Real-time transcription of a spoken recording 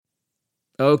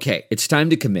Okay, it's time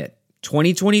to commit.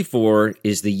 2024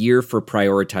 is the year for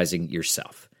prioritizing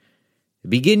yourself.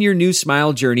 Begin your new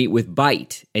smile journey with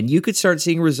Byte, and you could start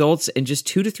seeing results in just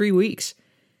 2 to 3 weeks.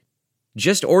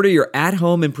 Just order your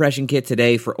at-home impression kit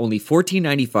today for only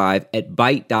 $14.95 at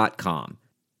Byte.com.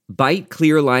 Byte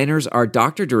clear liners are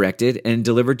doctor-directed and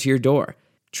delivered to your door.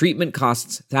 Treatment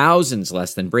costs thousands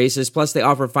less than braces, plus they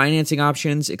offer financing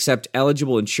options, accept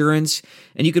eligible insurance,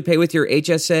 and you could pay with your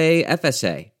HSA,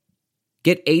 FSA.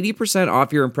 Get 80%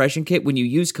 off your impression kit when you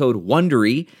use code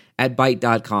WONDERY at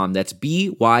Byte.com. That's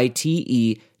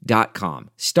BYTE.com.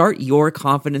 Start your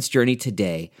confidence journey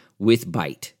today with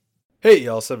Byte. Hey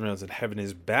y'all, 7 Rounds in Heaven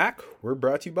is back. We're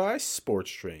brought to you by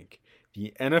Sports Drink.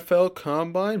 The NFL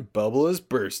Combine bubble is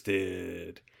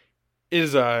bursted. It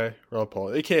is I, Rob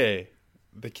Paul, a.k.a.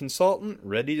 the consultant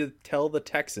ready to tell the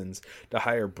Texans to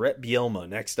hire Brett Bielema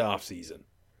next offseason.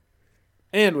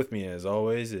 And with me as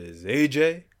always is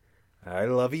AJ, I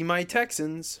love you my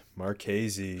Texans,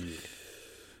 Marchese.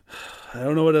 I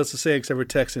don't know what else to say except for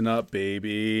Texan up,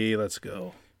 baby. Let's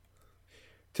go.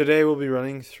 Today we'll be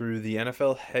running through the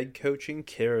NFL head coaching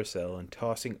carousel and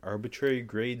tossing arbitrary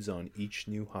grades on each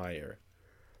new hire.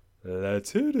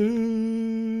 Let's hit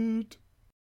it.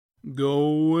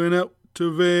 Going out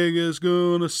to Vegas,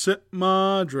 gonna set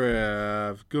my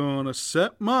draft. Gonna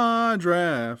set my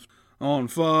draft on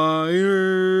fire.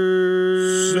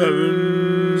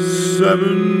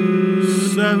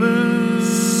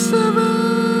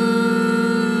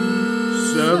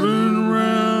 7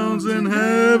 rounds in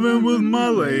heaven with my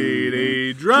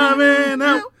lady, driving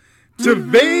out to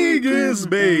Vegas,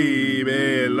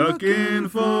 baby, looking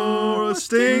for a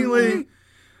Stingley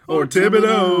or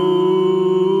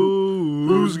Thibodeau.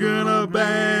 Who's gonna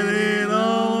bat it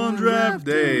on draft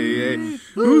day?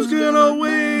 Who's gonna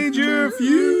wager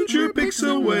future picks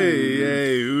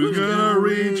away? Who's gonna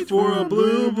reach for a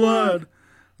blue blood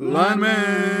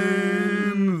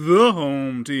lineman? The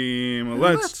home team.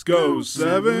 Let's go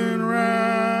 7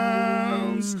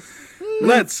 rounds.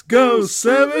 Let's go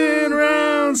 7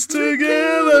 rounds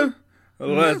together.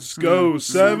 Let's go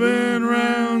 7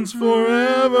 rounds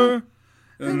forever.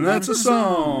 And that's a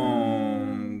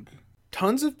song.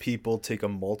 Tons of people take a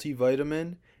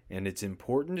multivitamin, and it's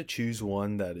important to choose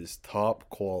one that is top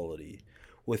quality.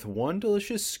 With one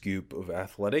delicious scoop of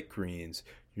Athletic Greens,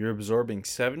 you're absorbing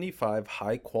 75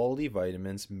 high-quality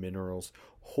vitamins, minerals,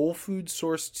 whole food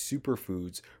sourced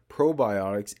superfoods,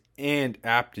 probiotics, and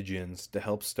adaptogens to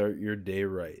help start your day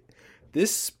right.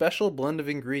 This special blend of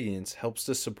ingredients helps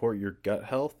to support your gut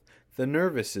health, the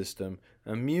nervous system,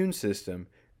 immune system,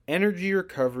 energy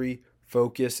recovery,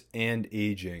 focus, and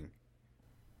aging.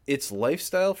 It's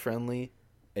lifestyle friendly,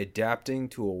 adapting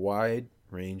to a wide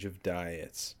range of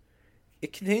diets.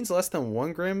 It contains less than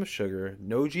 1 gram of sugar,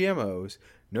 no GMOs,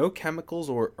 no chemicals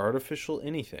or artificial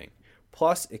anything.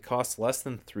 Plus, it costs less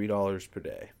than $3 per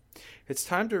day. It's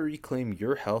time to reclaim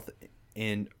your health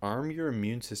and arm your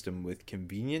immune system with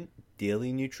convenient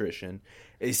daily nutrition,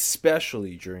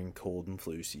 especially during cold and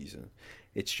flu season.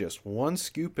 It's just 1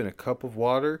 scoop in a cup of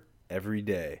water every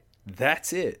day.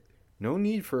 That's it. No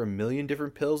need for a million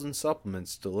different pills and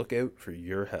supplements to look out for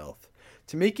your health.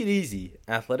 To make it easy,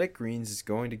 Athletic Greens is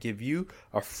going to give you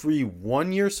a free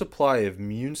 1-year supply of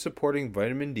immune-supporting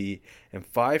vitamin D and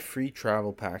 5 free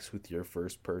travel packs with your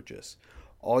first purchase.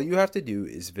 All you have to do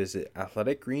is visit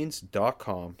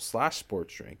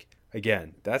athleticgreens.com/sportsdrink.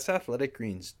 Again, that's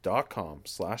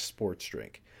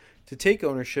athleticgreens.com/sportsdrink to take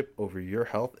ownership over your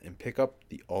health and pick up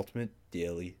the ultimate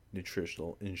daily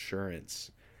nutritional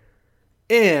insurance.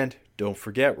 And don't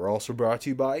forget, we're also brought to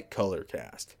you by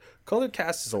Colorcast.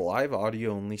 Colorcast is a live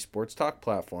audio-only sports talk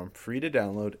platform, free to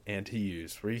download and to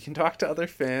use, where you can talk to other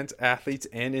fans, athletes,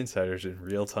 and insiders in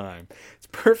real time. It's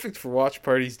perfect for watch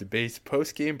parties, debates,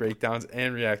 post-game breakdowns,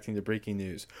 and reacting to breaking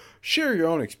news. Share your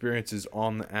own experiences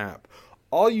on the app.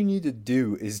 All you need to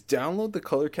do is download the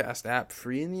Colorcast app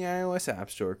free in the iOS App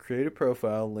Store, create a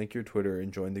profile, link your Twitter,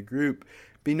 and join the group.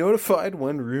 Be notified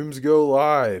when rooms go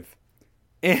live.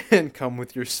 And come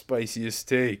with your spiciest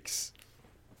takes.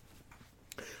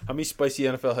 How many spicy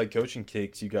NFL head coaching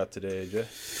takes you got today, AJ?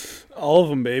 All of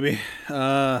them, baby.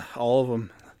 All of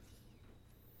them.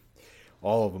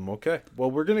 All of them, okay. Well,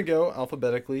 we're going to go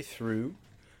alphabetically through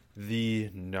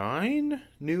the 9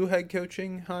 new head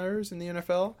coaching hires in the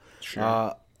NFL.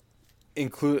 Sure.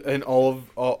 And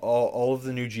all of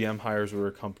the new GM hires were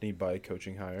accompanied by a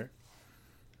coaching hire.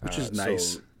 Which is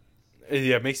nice. So,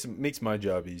 yeah, it makes my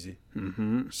job easy.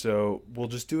 Mm-hmm. So we'll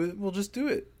just do it.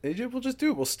 AJ, we'll just do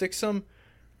it. We'll stick some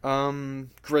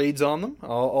grades on them.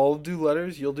 I'll do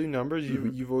letters. You'll do numbers.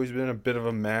 You've always been a bit of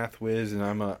a math whiz, and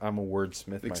I'm a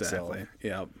wordsmith myself. Exactly.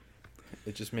 Yeah.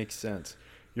 It just makes sense.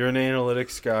 You're an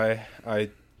analytics guy. I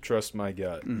trust my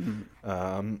gut.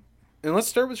 And let's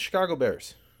start with Chicago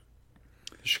Bears.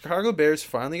 The Chicago Bears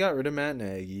finally got rid of Matt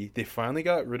Nagy. They finally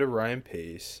got rid of Ryan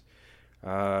Pace.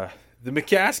 The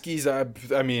McCaskies,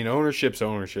 I mean, ownership's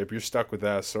ownership. You're stuck with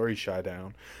that. Sorry,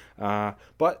 Shidown.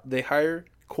 But they hire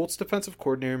Colts defensive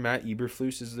coordinator Matt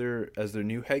Eberflus as their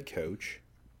new head coach.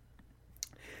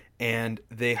 And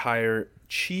they hire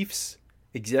Chiefs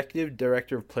executive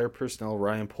director of player personnel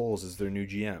Ryan Poles as their new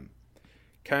GM.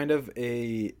 Kind of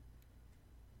a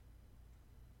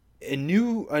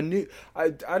new I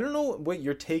don't know what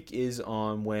your take is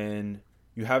on when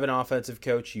you have an offensive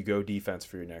coach, you go defense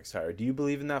for your next hire. Do you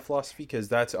believe in that philosophy? Because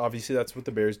that's what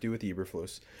the Bears do with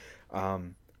Eberflus.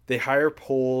 They hire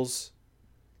Poles.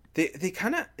 They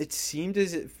kind of, it seemed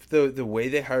as if the way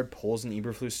they hired Poles and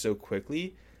Eberflus so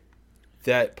quickly,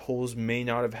 that Poles may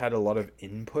not have had a lot of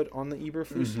input on the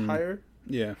Eberflus hire.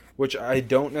 Yeah. Which I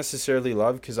don't necessarily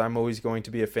love, because I'm always going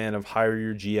to be a fan of hire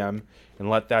your GM and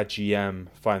let that GM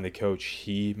find the coach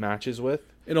he matches with.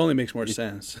 It only makes more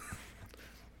sense.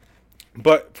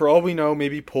 But for all we know,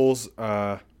 maybe Poles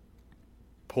wanted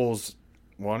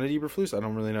Eberflus. I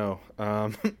don't really know.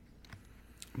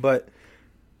 But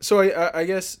so I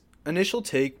guess initial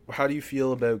take, how do you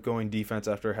feel about going defense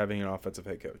after having an offensive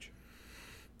head coach?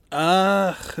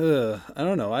 I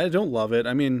don't know. I don't love it.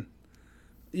 I mean,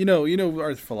 you know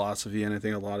our philosophy, and I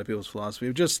think a lot of people's philosophy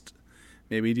of just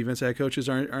maybe defense head coaches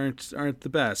aren't the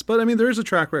best. But I mean, there is a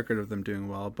track record of them doing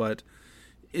well, but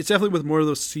it's definitely with more of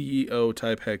those CEO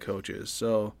type head coaches.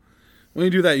 So when you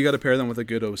do that, you got to pair them with a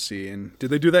good OC. And did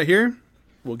they do that here?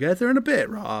 We'll get there in a bit,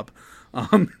 Rob.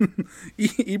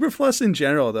 Eberflus in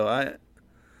general, though, I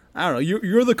don't know.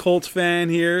 You're the Colts fan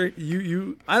here.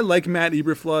 I like Matt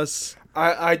Eberflus.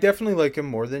 I definitely like him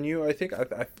more than you. I think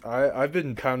I've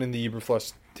been pounding the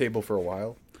Eberflus table for a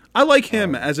while. I like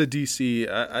him as a DC.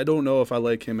 I don't know if I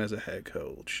like him as a head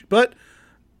coach, but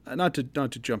not to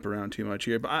jump around too much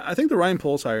here. But I think the Ryan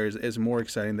Poles hire is more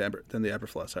exciting than the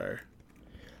Eberflus hire.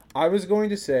 I was going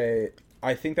to say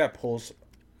I think that Poles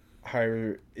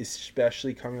hire,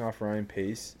 especially coming off Ryan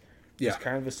Pace, is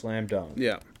kind of a slam dunk.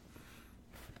 Yeah.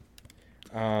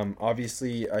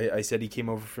 Obviously, I said he came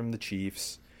over from the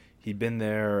Chiefs. He'd been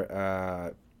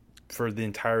there for the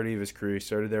entirety of his career. He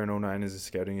started there in 2009 as a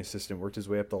scouting assistant, worked his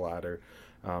way up the ladder.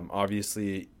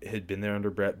 Obviously, had been there under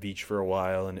Brett Veach for a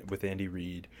while and with Andy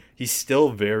Reid. He's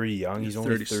still very young. He's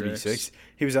only 36.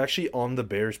 He was actually on the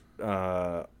Bears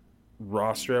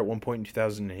roster at one point in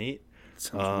 2008.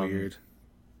 Sounds weird.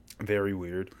 Very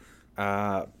weird.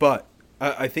 But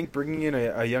I think bringing in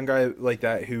a young guy like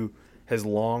that who has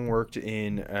long worked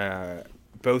in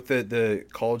both the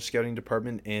college scouting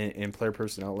department and player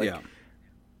personnel.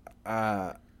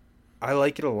 I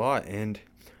like it a lot. And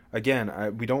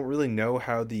again, we don't really know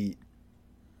how the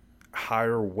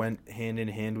hire went hand in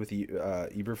hand with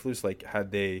Eberflus. Like,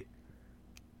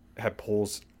 had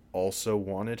Poles also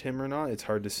wanted him or not? It's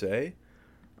hard to say.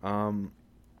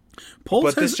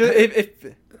 Poles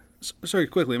sorry,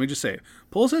 quickly, let me just say,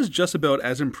 Poles has just about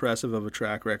as impressive of a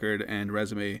track record and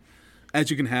resume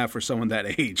as you can have for someone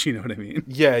that age. You know what I mean?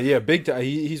 Yeah, big time.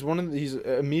 He's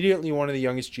immediately one of the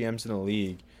youngest GMs in the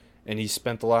league, and he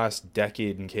spent the last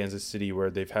decade in Kansas City, where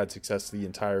they've had success the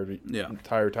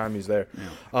entire time he's there.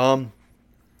 Yeah.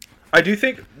 I do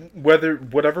think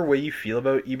whatever way you feel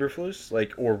about Eberflus,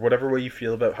 or whatever way you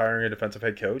feel about hiring a defensive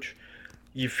head coach,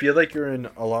 you feel like you're in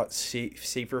a lot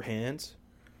safer hands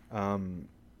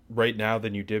right now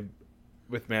than you did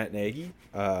with Matt Nagy.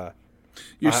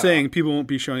 You're saying people won't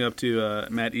be showing up to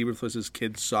Matt Eberflus's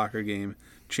kids' soccer game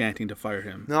chanting to fire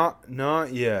him? Not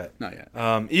yet. Not yet.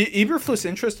 Eberflus,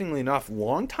 interestingly enough,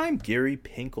 longtime Gary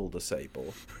Pinkel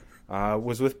disciple.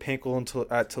 Was with Pinkel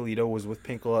at Toledo. Was with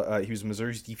Pinkel. He was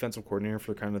Missouri's defensive coordinator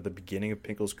for kind of the beginning of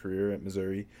Pinkel's career at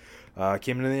Missouri.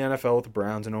 Came into the NFL with the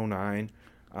Browns in 2009.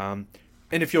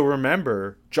 And if you'll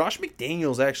remember, Josh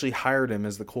McDaniels actually hired him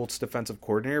as the Colts defensive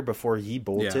coordinator before he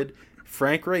bolted. Yeah.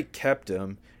 Frank Reich kept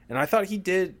him, and I thought he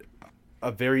did a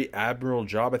very admirable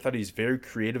job. I thought he's very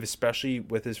creative, especially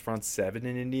with his front seven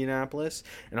in Indianapolis.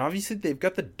 And obviously they've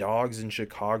got the dogs in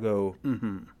Chicago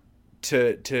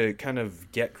to kind of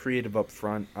get creative up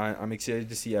front. I'm excited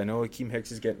to see. I know Akeem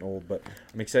Hicks is getting old, but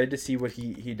I'm excited to see what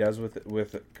he does with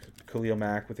Khalil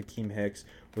Mack, with Akeem Hicks,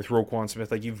 with Roquan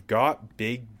Smith. Like, you've got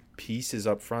big pieces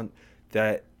up front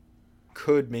that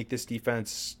could make this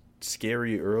defense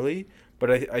scary early.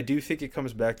 But I do think it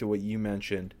comes back to what you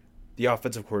mentioned, the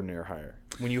offensive coordinator hire.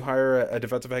 When you hire a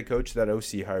defensive head coach, that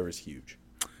OC hire is huge.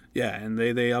 Yeah, and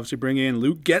they obviously bring in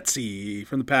Luke Getsy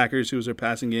from the Packers, who was their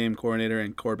passing game coordinator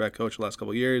and quarterback coach the last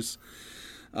couple of years.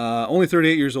 Only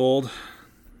 38 years old.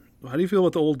 How do you feel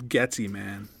about the old Getsy,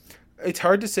 man? It's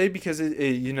hard to say because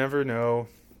you never know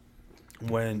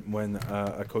when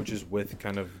a coach is with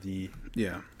kind of the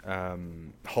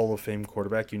Hall of Fame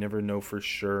quarterback. You never know for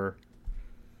sure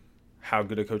how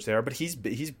good a coach they are. But he's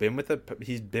been with the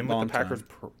Packers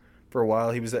for a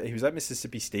while. He was at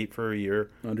Mississippi State for a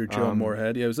year under Joe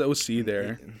Moorhead. Yeah, he was OC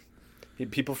there.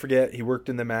 People forget he worked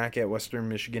in the MAC at Western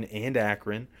Michigan and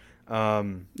Akron.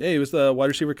 He was the wide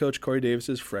receiver coach Corey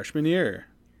Davis's freshman year.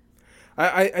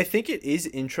 I think it is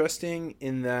interesting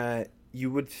in that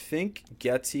you would think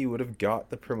Getsy would have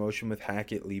got the promotion with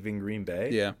Hackett leaving Green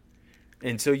Bay. Yeah.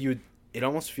 And so it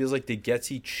almost feels like did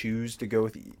Getsy choose to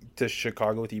go to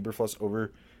Chicago with Eberflus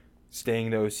over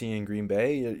staying to OC in Green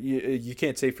Bay? You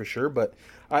can't say for sure, but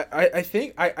I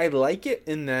think I like it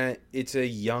in that it's a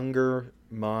younger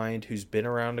mind who's been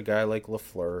around a guy like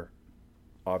LaFleur,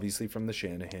 obviously from the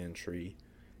Shanahan tree.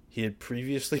 He had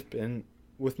previously been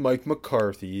with Mike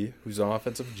McCarthy, who's an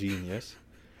offensive genius.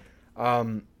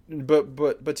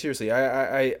 But seriously,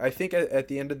 I think at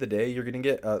the end of the day, you're going to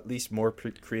get at least more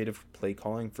creative play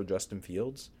calling for Justin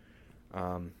Fields.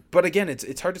 But again,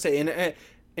 it's hard to say.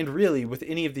 And really, with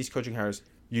any of these coaching hires,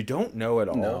 you don't know at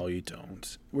all. No, you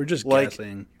don't. We're just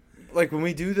guessing. Like when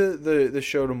we do the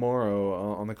show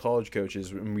tomorrow on the college coaches,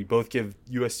 and we both give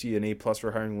USC an A+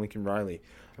 for hiring Lincoln Riley.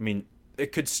 I mean,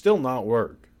 it could still not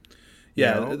work.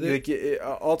 Yeah.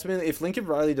 Ultimately, if Lincoln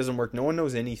Riley doesn't work, no one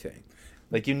knows anything.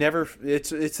 Like you never. It's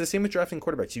the same with drafting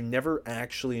quarterbacks. You never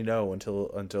actually know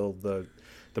until the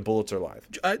bullets are live.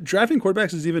 Drafting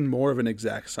quarterbacks is even more of an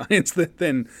exact science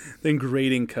than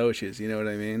grading coaches. You know what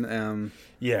I mean?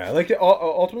 Yeah, like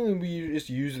ultimately we just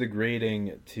use the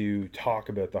grading to talk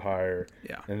about the hire.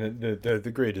 Yeah, and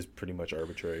the grade is pretty much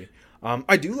arbitrary.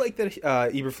 I do like that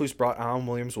Eberflus brought Alan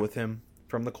Williams with him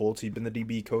from the Colts. He'd been the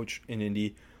DB coach in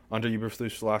Indy under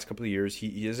Eberflus for the last couple of years.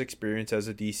 He has experience as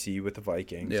a DC with the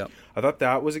Vikings. Yeah. I thought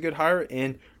that was a good hire.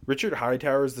 And Richard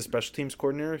Hightower is the special teams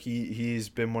coordinator. He's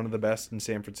been one of the best in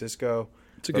San Francisco.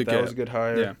 It's a good that get. was a good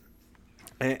hire. Yeah.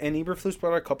 And Eberflus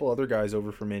brought a couple other guys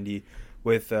over from Indy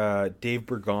with Dave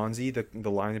Bergonzi,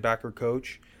 the linebacker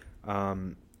coach.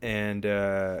 And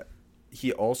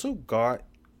he also got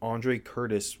Andre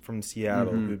Curtis from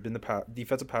Seattle, who had been the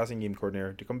defensive passing game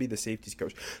coordinator, to come be the safeties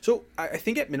coach. So I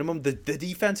think at minimum, the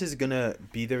defense is going to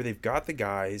be there. They've got the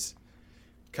guys.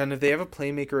 Kind of, they have a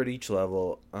playmaker at each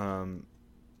level. And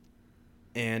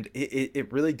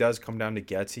it really does come down to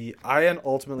Getsy. I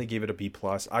ultimately gave it a B+.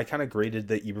 I kind of graded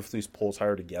the Eberflus Poles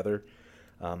hire together.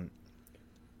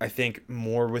 I think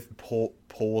more with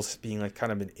Poles being like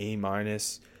kind of an A-,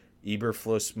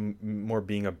 Eberflus more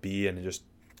being a B, and just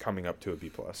coming up to a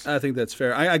B+. I think that's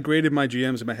fair. I graded my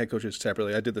GMs and my head coaches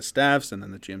separately. I did the staffs and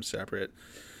then the GMs separate.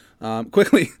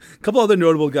 Quickly, a couple other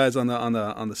notable guys on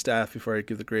the staff before I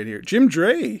give the grade here. Jim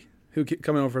Dray, who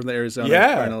coming over from the Arizona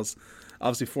Cardinals,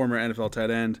 obviously former NFL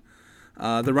tight end.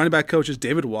 The running back coach is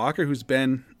David Walker, who's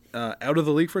been out of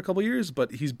the league for a couple years,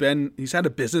 but he's had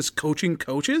a business coaching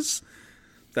coaches.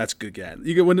 That's a good get.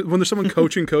 You get when there's someone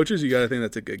coaching coaches, you got to think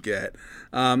that's a good get.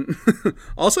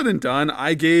 All said and done,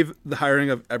 I gave the hiring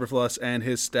of Eberflus and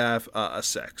his staff a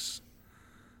 6.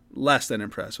 Less than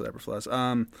impressed with Eberflus.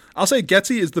 I'll say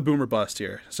Getsy is the boomer bust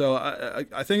here. So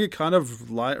I think it kind of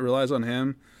relies on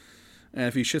him. And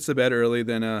if he shits the bed early,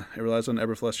 then it relies on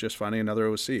Eberflus just finding another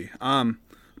OC.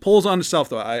 Poles on himself,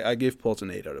 though. I gave Poles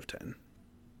an 8 out of 10.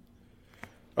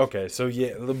 Okay, so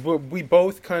yeah, we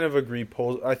both kind of agree.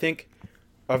 Poles, I think,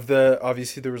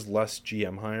 obviously there was less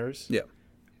GM hires. Yeah.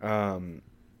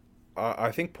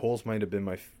 I think Poles might have been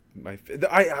my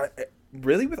I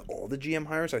really, with all the GM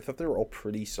hires, I thought they were all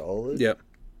pretty solid. Yep.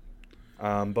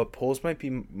 But Poles might be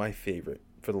my favorite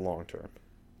for the long term.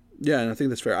 Yeah, and I think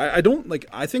that's fair. I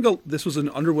think this was an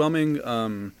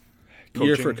underwhelming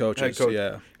year for coaches.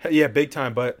 Yeah, big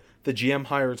time. But the GM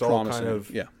hires all Promising. kind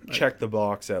of check the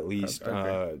box at least.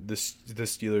 The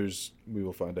Steelers, we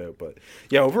will find out. But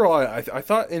yeah, overall, I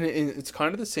thought, and it's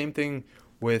kind of the same thing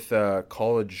with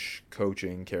college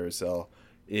coaching carousel.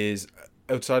 Is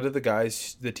outside of the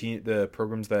guys, the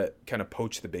programs that kind of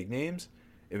poach the big names,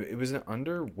 it was an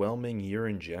underwhelming year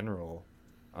in general.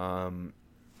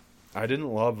 I didn't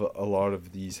love a lot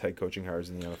of these head coaching hires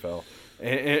in the NFL.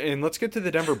 And let's get to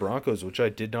the Denver Broncos, which I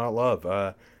did not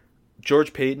love.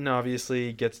 George Payton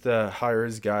obviously gets to hire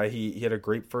his guy. He had a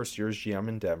great first year as GM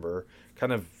in Denver.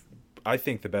 Kind of, I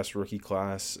think, the best rookie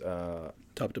class.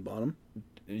 Top to bottom.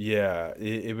 Yeah,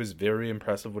 it was very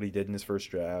impressive what he did in his first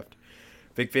draft.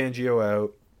 Vic Fangio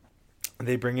out.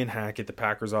 They bring in Hackett, the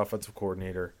Packers offensive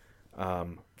coordinator,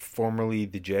 formerly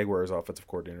the Jaguars offensive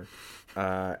coordinator.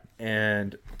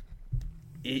 And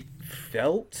it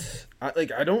felt I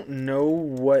don't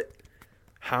know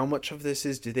how much of this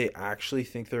is. Do they actually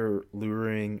think they're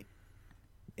luring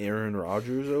Aaron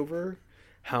Rodgers over?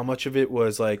 How much of it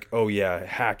was like, oh yeah,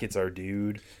 Hackett's our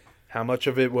dude? How much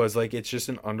of it was like, it's just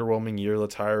an underwhelming year,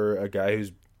 let's hire a guy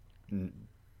who's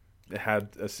had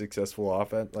a successful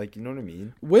offense? Like, you know what I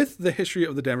mean? With the history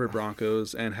of the Denver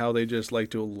Broncos and how they just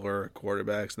like to allure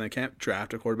quarterbacks and they can't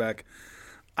draft a quarterback,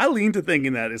 I lean to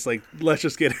thinking that it's like, let's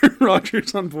just get Aaron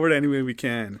Rodgers on board any way we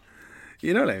can.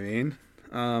 You know what I mean?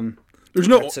 There's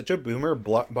no... It's such a boomer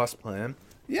bust plan.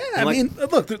 Yeah, And I mean,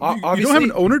 look, you don't have obviously-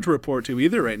 an owner to report to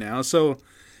either right now, so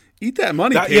eat that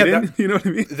money, Peyton. You know what I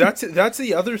mean? That's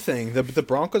the other thing. The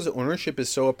Broncos ownership is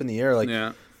so up in the air. Like,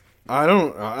 Yeah. I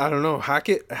don't know.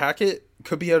 Hackett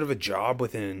could be out of a job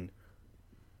within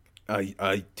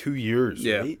 2 years.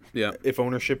 Yeah, Right? yeah. If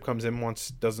ownership comes in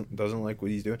doesn't like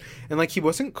what he's doing, and like he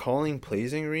wasn't calling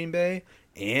plays in Green Bay,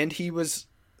 and he was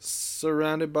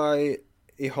surrounded by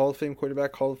a Hall of Fame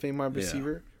quarterback, Hall of Fame wide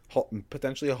receiver,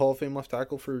 potentially a Hall of Fame left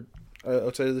tackle for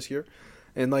outside of this year,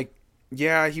 and like.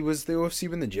 Yeah, he was the OFC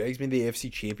when the Jags made the AFC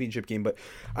Championship game, but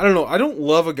I don't know. I don't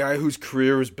love a guy whose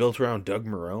career was built around Doug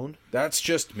Marrone. That's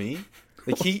just me.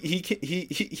 Like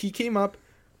he came up,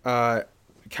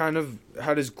 kind of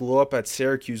had his glow up at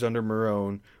Syracuse under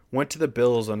Marrone, went to the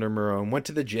Bills under Marrone, went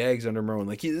to the Jags under Marrone.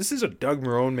 Like this is a Doug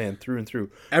Marrone man through and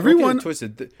through. Everyone Don't get it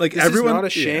twisted. like this everyone, is not a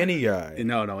Shanny guy.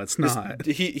 No, it's not.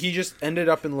 He just ended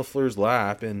up in LaFleur's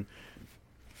lap and.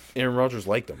 Aaron Rodgers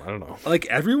liked him. I don't know. Like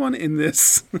everyone in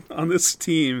this on this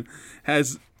team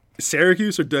has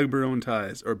Syracuse or Doug Marrone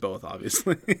ties, or both,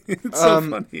 obviously. It's so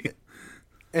funny.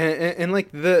 And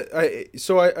like I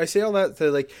say all that to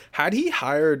like had he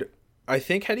hired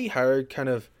kind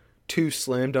of two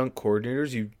slam dunk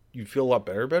coordinators, you'd feel a lot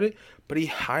better about it. But he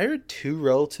hired two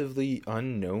relatively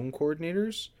unknown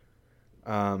coordinators,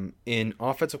 in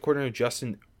offensive coordinator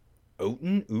Justin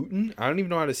Uten, I don't even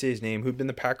know how to say his name, who'd been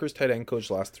the Packers tight end coach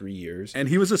the last 3 years. And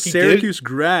he was a Syracuse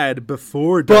grad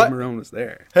before Doug Marrone was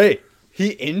there. Hey, he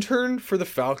interned for the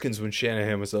Falcons when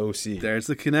Shanahan was OC. There's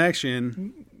the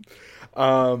connection.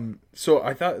 So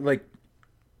I thought like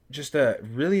just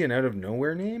really an out of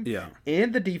nowhere name. Yeah.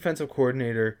 And the defensive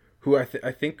coordinator who I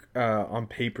think on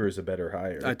paper is a better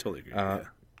hire. I totally agree.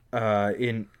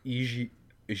 In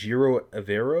Ejiro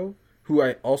Evero, who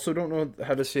I also don't know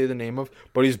how to say the name of,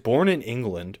 but he's born in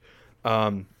England,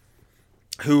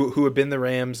 who had been the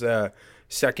Rams'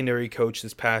 secondary coach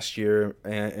this past year,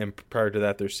 and prior to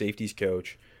that, their safeties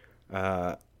coach,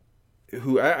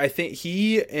 who I think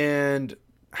he and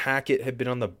Hackett had been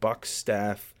on the Bucs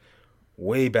staff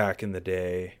way back in the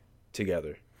day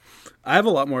together. I have a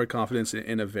lot more confidence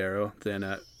in Evero than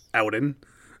Ouden,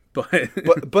 but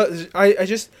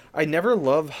I never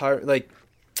love how like.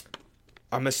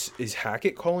 Is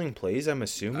Hackett calling plays? I'm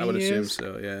assuming I would he assume is,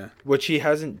 so, yeah. which he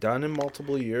hasn't done in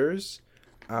multiple years.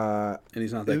 And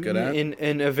he's not that good at. And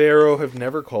Evero have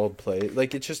never called play.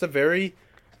 Like it's just a very,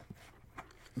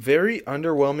 very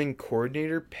underwhelming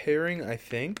coordinator pairing. I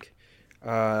think.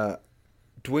 Dwayne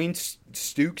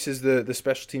Stukes is the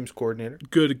special teams coordinator.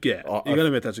 Good get. You gotta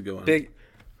admit that's a good one. Big,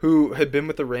 who had been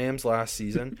with the Rams last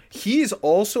season. He's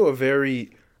also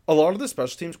a lot of the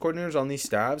special teams coordinators on these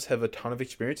staffs have a ton of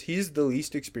experience. He's the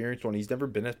least experienced one. He's never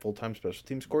been a full-time special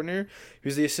teams coordinator. He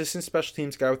was the assistant special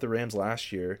teams guy with the Rams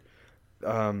last year.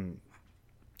 And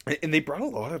they brought a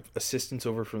lot of assistants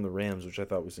over from the Rams, which I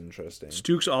thought was interesting.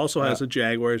 Stukes also has a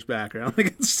Jaguars background.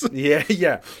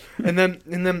 Yeah. And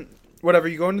then whatever,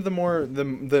 you go into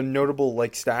the notable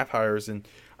like staff hires, and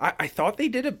I thought they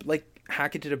did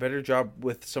Hackett did a better job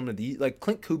with some of these. Like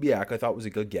Clint Kubiak I thought was a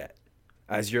good get.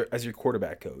 As your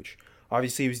quarterback coach.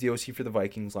 Obviously, he was the OC for the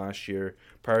Vikings last year.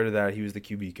 Prior to that, he was the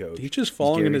QB coach. He's just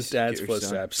following in his dad's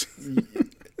footsteps.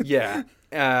 Yeah.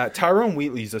 Tyrone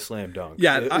Wheatley's a slam dunk.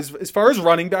 Yeah. As far as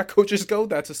running back coaches go,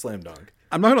 that's a slam dunk.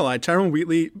 I'm not going to lie. Tyrone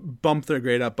Wheatley bumped their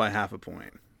grade up by half a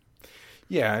point.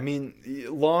 Yeah, I mean,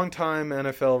 long-time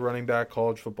NFL running back,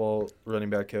 college football running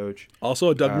back coach. Also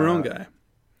a Doug Marrone guy.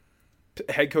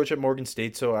 Head coach at Morgan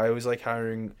State, so I always like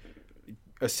hiring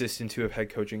assistants who have head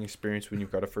coaching experience when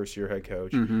you've got a first-year head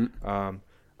coach. Mm-hmm.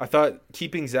 I thought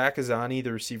keeping Zach Azani,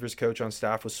 the receivers coach, on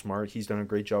staff was smart. He's done a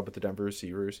great job with the Denver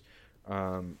receivers.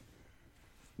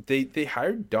 They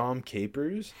hired Dom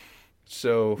Capers,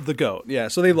 so the GOAT. Yeah,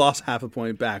 so they lost half a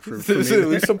point back for at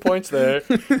least some points there.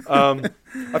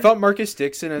 I thought Marcus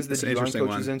Dixon as the D-line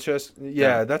coach was interesting.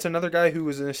 Yeah, that's another guy who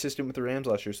was an assistant with the Rams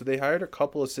last year. So they hired a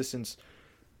couple assistants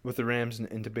with the Rams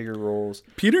into bigger roles.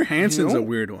 Peter Hansen's a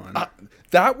weird one.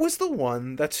 That was the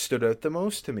one that stood out the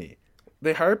most to me.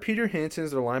 they hired Peter Hansen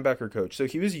as their linebacker coach. So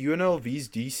he was UNLV's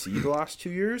DC the last 2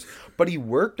 years, but he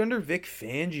worked under Vic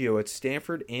Fangio at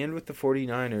Stanford and with the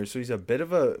 49ers. So he's a bit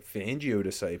of a Fangio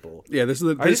disciple. Yeah, this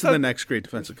is the next great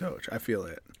defensive coach. I feel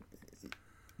it.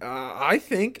 I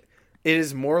think it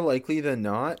is more likely than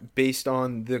not, based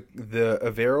on the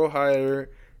Avero hire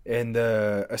and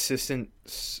the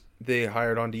assistants they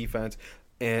hired on defense,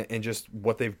 and just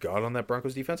what they've got on that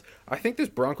Broncos defense. I think this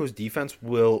Broncos defense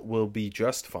will be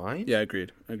just fine. Yeah,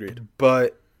 agreed.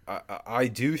 But I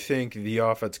do think the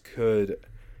offense could,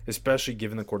 especially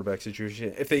given the quarterback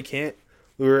situation, if they can't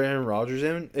lure Aaron Rodgers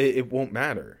in, it won't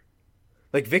matter.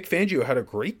 Like, Vic Fangio had a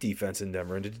great defense in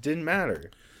Denver, and it didn't matter.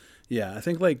 Yeah, I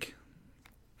think, like,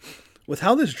 with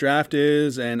how this draft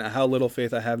is and how little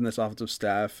faith I have in this offensive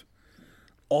staff,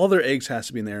 all their eggs has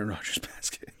to be in the Aaron Rodgers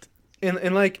basket.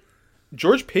 And like,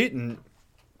 George Payton,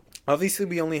 obviously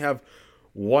we only have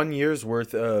 1 year's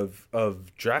worth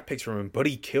of draft picks from him, but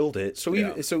he killed it.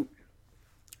 So so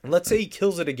let's say he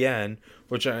kills it again,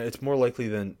 which it's more likely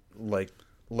than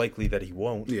likely that he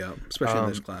won't. Yeah, especially in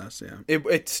this class. Yeah,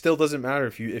 it still doesn't matter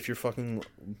if you're fucking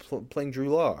playing Drew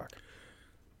Lock.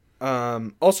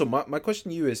 Also, my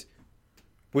question to you is,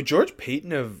 would George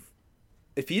Payton have,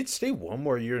 if he had stayed one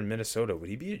more year in Minnesota, would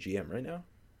he be a GM right now?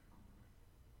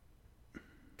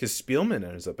 Because Spielman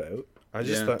ends up out. I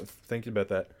just thought, thinking about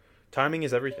that. Timing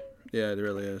is everything. Yeah, it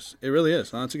really is. It really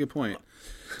is. That's a good point.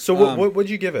 So what would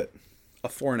you give it? A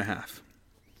 4.5.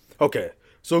 Okay,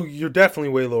 so you're definitely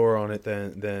way lower on it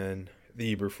than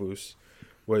the Eberflus,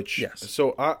 which yes.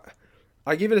 So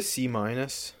I give it a C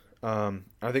minus. I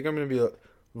think I'm gonna be a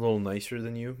little nicer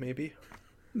than you, maybe.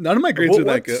 None of my grades are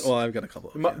that good. Well, I've got a couple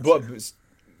of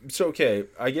so okay,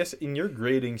 I guess in your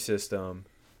grading system,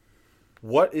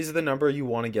 what is the number you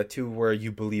want to get to where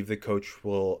you believe the coach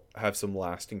will have some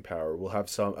lasting power, will have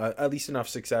some at least enough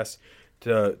success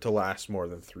to last more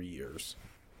than 3 years?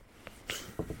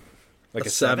 Like a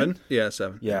 7? Yeah,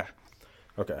 7. Yeah.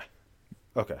 Okay.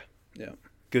 Yeah.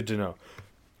 Good to know.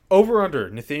 Over under,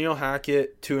 Nathaniel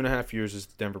Hackett, 2.5 years as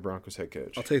the Denver Broncos head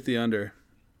coach. I'll take the under.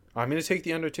 I'm going to take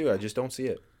the under too. I just don't see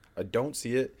it. I don't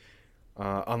see it.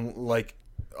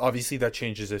 Obviously that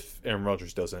changes if Aaron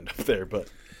Rodgers does end up there, but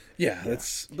yeah.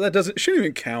 That shouldn't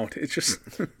even count. It's just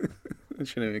it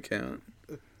shouldn't even count.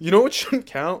 You know what shouldn't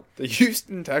count? The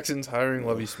Houston Texans hiring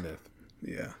Lovie Smith.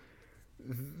 Yeah.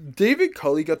 David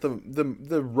Culley got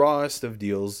the rawest of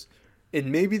deals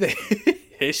in maybe the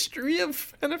history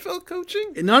of NFL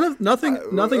coaching. Nothing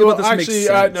about this makes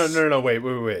sense. No,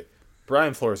 wait.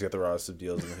 Brian Flores got the rawest of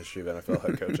deals in the history of NFL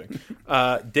head coaching.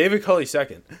 David Culley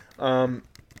second.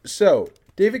 So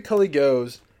David Culley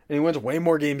goes, and he wins way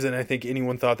more games than I think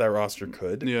anyone thought that roster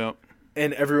could. Yeah.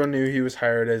 And everyone knew he was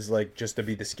hired as like just to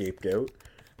be the scapegoat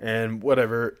and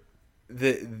whatever.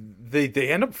 They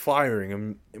end up firing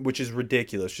him, which is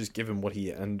ridiculous, just given what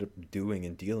he ended up doing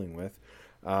and dealing with.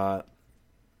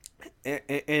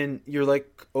 And you're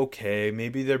like, okay,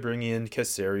 maybe they're bringing in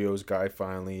Caserio's guy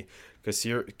finally.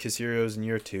 Caserio's in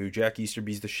year 2. Jack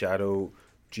Easterby's the shadow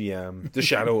GM, the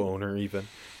shadow owner even.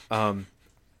 And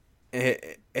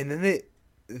then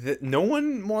no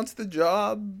one wants the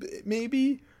job,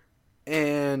 maybe.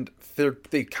 And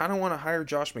they kind of want to hire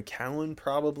Josh McCown,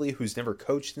 probably, who's never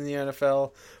coached in the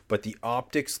NFL. But the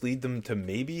optics lead them to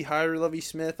maybe hire Lovie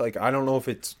Smith. Like, I don't know if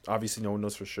it's... Obviously, no one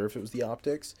knows for sure if it was the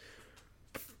optics.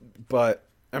 But,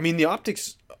 I mean, the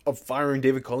optics of firing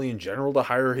David Culley in general to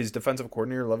hire his defensive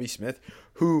coordinator, Lovie Smith,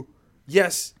 who,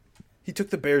 yes, he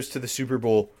took the Bears to the Super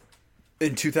Bowl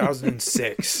in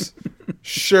 2006.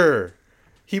 Sure.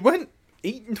 He went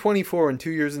 8-24 in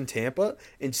 2 years in Tampa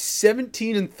and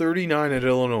 17-39 at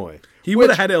Illinois. He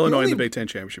would have had Illinois in the Big Ten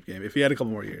championship game if he had a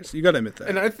couple more years. You got to admit that.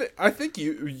 And I think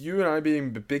you and I being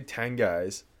Big Ten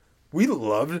guys, we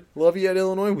loved Lovie at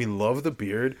Illinois. We love the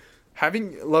beard.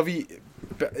 Having Lovie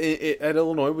at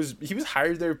Illinois he was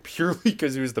hired there purely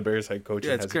because he was the Bears head coach.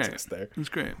 Yeah, and it's has great. success there. It's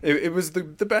great. It was the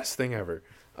best thing ever.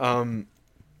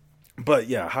 But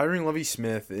yeah, hiring Lovie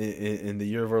Smith in the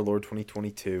year of our Lord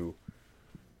 2022,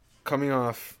 coming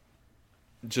off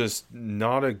just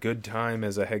not a good time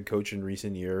as a head coach in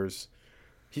recent years.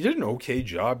 He did an okay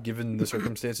job given the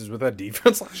circumstances with that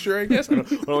defense last year, I guess. I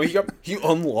don't know. He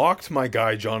unlocked my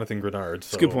guy Jonathan Grenard.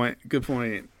 So. Good point.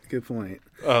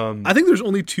 I think there's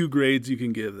only 2 grades you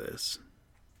can give this.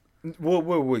 Well,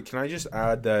 wait. Can I just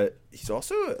add that he's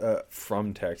also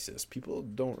from Texas? People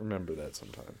don't remember that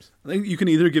sometimes. I think you can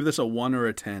either give this a 1 or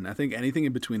a 10. I think anything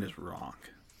in between is wrong.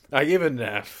 I gave it an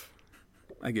F.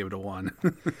 I gave it a 1.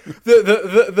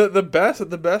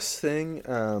 The best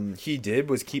thing he did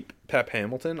was keep Pep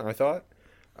Hamilton, I thought.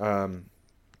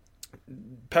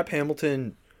 Pep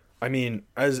Hamilton I mean,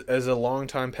 as a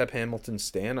longtime Pep Hamilton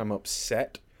stan, I'm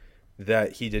upset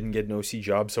that he didn't get an OC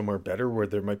job somewhere better where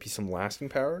there might be some lasting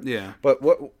power. Yeah. But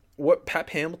what Pep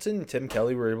Hamilton and Tim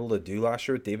Kelly were able to do last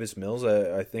year with Davis Mills,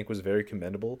 I think was very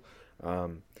commendable.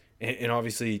 And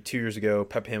obviously 2 years ago,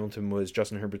 Pep Hamilton was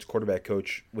Justin Herbert's quarterback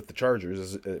coach with the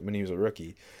Chargers when he was a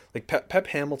rookie. Like Pep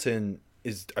Hamilton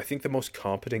is, I think, the most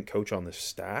competent coach on the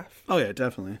staff. Oh yeah,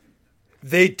 definitely.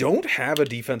 They don't have a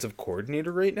defensive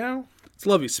coordinator right now. It's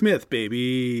Lovie Smith,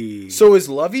 baby. So is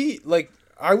Lovey, like,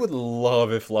 I would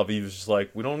love if Lovey was just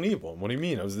like, we don't need one. What do you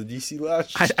mean? I was the DC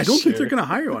last year. I don't think they're going to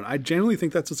hire one. I genuinely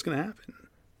think that's what's going to happen.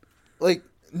 Like,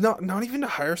 not even to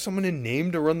hire someone in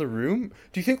name to run the room?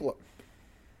 Do you think...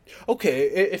 Okay,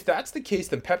 if that's the case,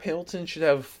 then Pep Hamilton should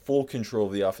have full control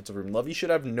of the offensive room. Lovey should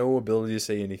have no ability to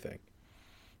say anything.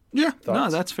 Yeah, Thoughts? no,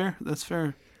 that's fair. That's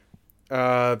fair.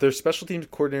 Their special teams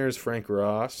coordinator is Frank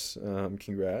Ross.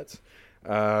 Congrats.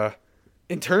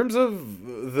 In terms of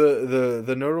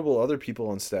the notable other people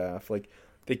on staff, like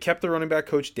they kept the running back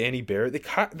coach Danny Barrett.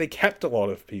 They kept a lot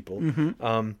of people.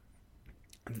 Mm-hmm.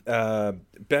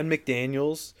 Ben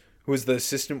McDaniels, who was the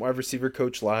assistant wide receiver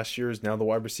coach last year, is now the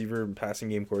wide receiver and passing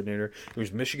game coordinator. He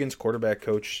was Michigan's quarterback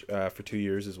coach for 2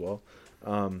 years as well.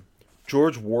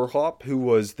 George Warhop, who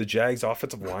was the Jags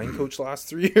offensive line coach last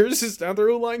 3 years, is now their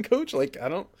O-line coach. Like, I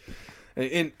don't...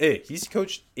 And hey, he's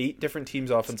coached 8 different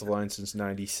teams' offensive line since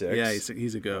 '96. Yeah,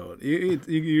 he's a goat.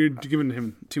 You're giving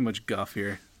him too much guff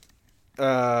here.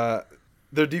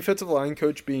 Their defensive line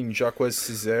coach being Jacques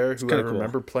Césaire, who I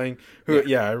remember playing.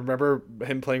 I remember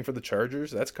him playing for the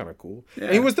Chargers. That's kind of cool. Yeah.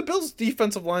 And he was the Bills'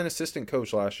 defensive line assistant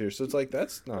coach last year, so it's like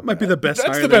that's not might bad. be the best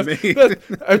that's hire they made.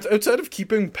 Outside of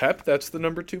keeping Pep, that's the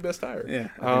number 2 best hire. Yeah,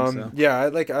 I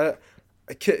think so.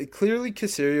 Yeah. Clearly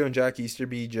Caserio and Jack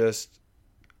Easterby just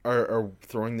are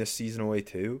throwing this season away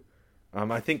too.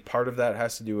 I think part of that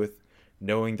has to do with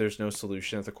knowing there's no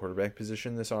solution at the quarterback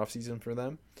position this offseason for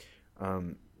them.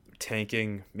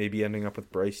 Tanking, maybe ending up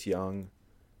with Bryce Young,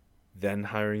 then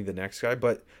hiring the next guy.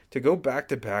 But to go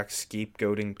back-to-back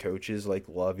scapegoating coaches like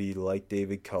Lovey, like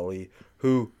David Culley,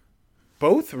 who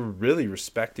both were really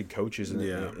respected coaches in the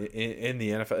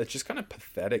NFL, it's just kind of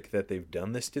pathetic that they've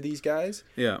done this to these guys.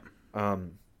 Yeah.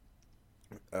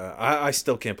 I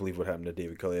still can't believe what happened to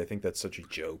David Culley. I think that's such a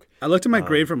joke. I looked at my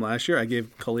grade from last year. I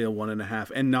gave Culley a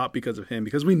 1.5, and not because of him,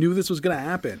 because we knew this was going to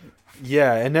happen.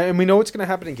 Yeah, and we know it's going to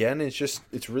happen again.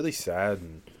 It's really sad,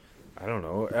 and I don't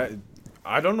know.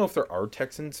 I don't know if there are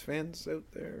Texans fans out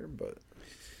there, but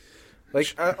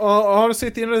like honestly,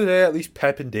 at the end of the day, at least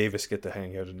Pep and Davis get to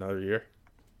hang out another year.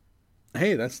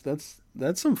 Hey, that's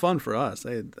some fun for us.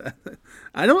 I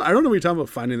don't know what you're talking about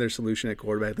finding their solution at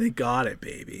quarterback. They got it,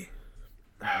 baby.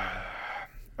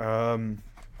 Do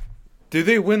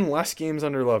they win less games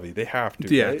under Lovey? They have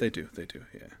to. Yeah, right? they do.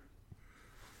 Yeah.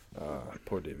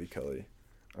 Poor David Culley.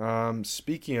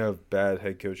 Speaking of bad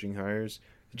head coaching hires,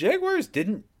 the Jaguars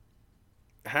didn't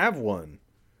have one,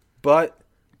 but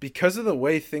because of the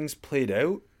way things played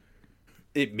out,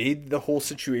 it made the whole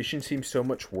situation seem so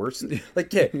much worse.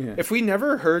 Like, if we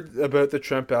never heard about the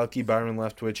Trent Baalke, Byron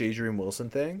Leftwich, Adrian Wilson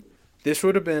thing, this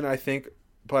would have been, I think,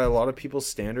 by a lot of people's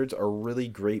standards, a really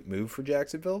great move for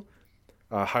Jacksonville,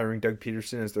 hiring Doug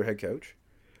Peterson as their head coach.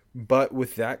 But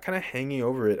with that kind of hanging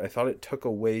over it, I thought it took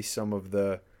away some of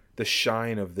the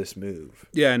shine of this move.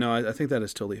 Yeah, no, I think that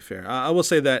is totally fair. I will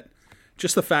say that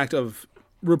just the fact of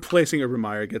replacing Urban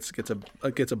Meyer gets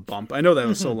a bump. I know that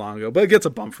was so long ago, but it gets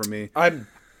a bump for me.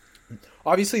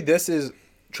 Obviously, this is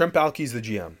Trent Baalke's the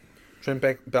GM. Trent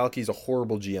Baalke's a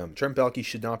horrible GM. Trent Baalke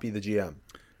should not be the GM.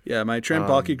 Yeah, my Trent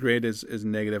Baalke grade is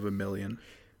negative $1 million.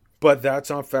 But that's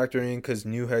not factoring in because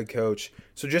new head coach.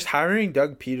 So just hiring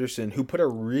Doug Peterson, who put a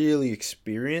really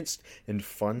experienced and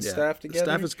fun staff together.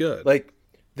 The staff is good. Like,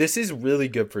 this is really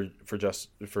good for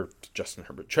Justin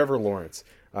Herbert. Trevor Lawrence.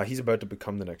 He's about to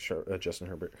become the next Justin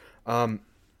Herbert.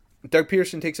 Doug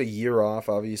Peterson takes a year off,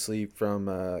 obviously, from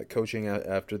coaching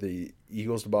after the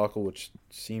Eagles debacle, which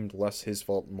seemed less his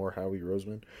fault and more Howie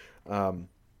Roseman.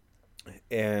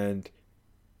 And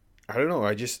I don't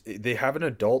know. They have an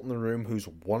adult in the room who's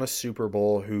won a Super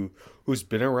Bowl, who's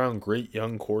been around great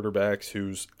young quarterbacks,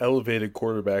 who's elevated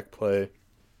quarterback play.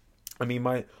 I mean,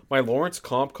 my Lawrence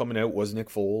comp coming out was Nick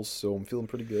Foles, so I'm feeling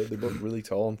pretty good. They're both really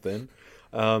tall and thin.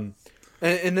 And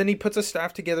then he puts a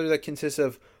staff together that consists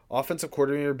of offensive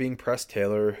coordinator being Press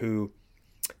Taylor, who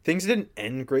things didn't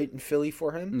end great in Philly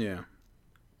for him. Yeah.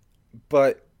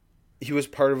 But he was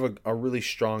part of a really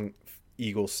strong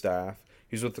Eagles staff.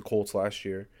 He was with the Colts last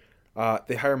year.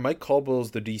 They hire Mike Caldwell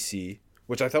as the DC,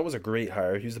 which I thought was a great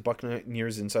hire. He was the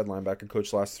Buccaneers inside linebacker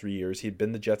coach the last 3 years. He had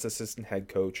been the Jets assistant head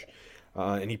coach.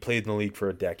 and he played in the league for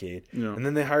a decade. Yeah. And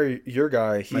then they hire your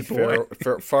guy, Heath boy.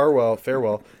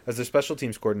 Farwell, as their special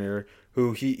teams coordinator,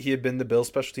 who he had been the Bills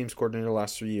special teams coordinator the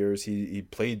last 3 years. He'd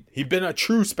been a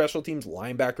true special teams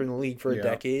linebacker in the league for a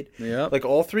decade. Yeah. Like,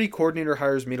 all three coordinator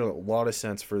hires made a lot of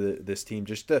sense for this team.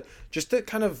 Just to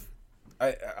kind of,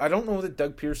 I don't know that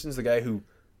Doug Pearson's the guy who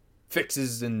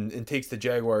fixes and takes the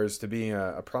Jaguars to being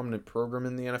a prominent program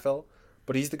in the NFL,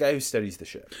 but he's the guy who steadies the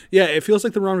ship. Yeah, it feels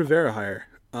like the Ron Rivera hire.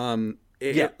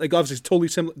 Like obviously it's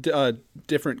totally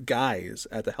different guys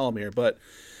at the helm here, but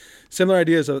similar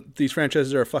ideas of these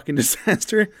franchises are a fucking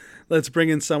disaster. Let's bring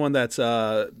in someone that's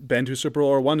been to a Super Bowl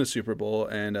or won a Super Bowl,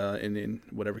 and in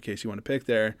whatever case you want to pick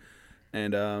there,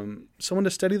 and someone to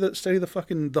steady the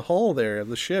fucking the hull there of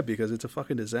the ship, because it's a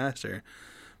fucking disaster.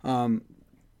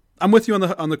 I'm with you on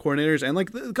the coordinators, and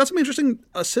like got some interesting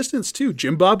assistants too.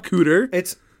 Jim Bob Cooter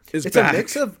It's back. a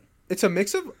mix of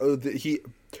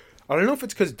I don't know if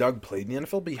it's because Doug played in the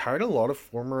NFL, but he hired a lot of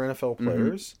former NFL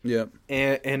players. Yeah.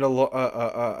 And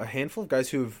a handful of guys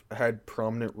who've had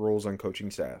prominent roles on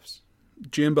coaching staffs.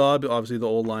 Jim Bob, obviously the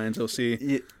old Lions OC.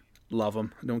 Yeah, Love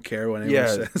him. I don't care what anyone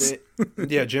says.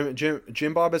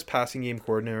 Jim Bob as passing game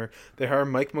coordinator. They hire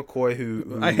Mike McCoy,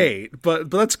 who I hate, but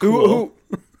that's cool.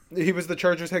 He was the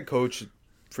Chargers head coach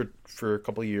for a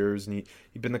couple of years, and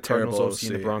he'd been the Cardinals Terrible OC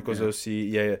and the OC, Broncos yeah. OC.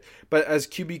 Yeah. But as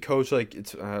QB coach, like,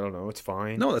 it's, I don't know, it's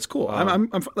fine. No, that's cool. I'm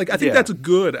like, I think yeah. that's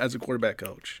good as a quarterback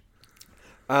coach.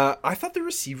 I thought the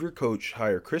receiver coach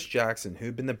hire, Chris Jackson, who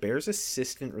had been the Bears'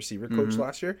 assistant receiver coach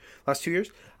last 2 years.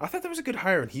 I thought that was a good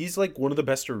hire, and he's like one of the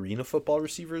best arena football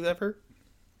receivers ever.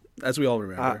 As we all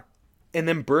remember. And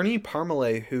then Bernie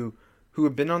Parmalee, who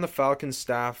had been on the Falcons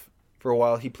staff for a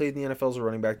while. He played in the NFL as a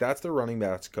running back. That's the running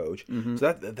backs coach.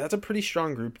 So that's a pretty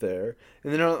strong group there.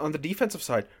 And then on the defensive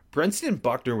side, Brenton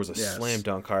Buckner was a slam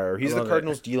dunk hire. He's the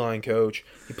Cardinals D-line coach.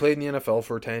 He played in the NFL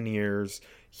for 10 years.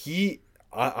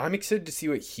 I'm excited to see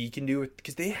what he can do,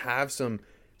 because they have some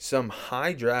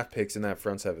high draft picks in that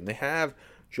front seven. They have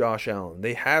Josh Allen.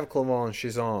 They have Clavon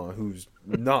Chazon, who's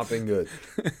not been good.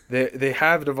 They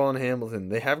have Devon Hamilton.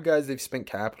 They have guys they've spent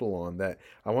capital on that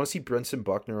I want to see Brenton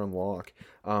Buckner unlock.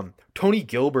 Tony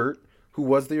Gilbert, who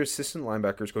was their assistant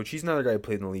linebackers coach. He's another guy who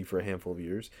played in the league for a handful of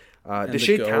years.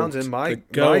 Deshae Townsend, my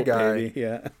guy, baby.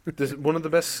 Yeah. one of the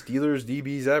best Steelers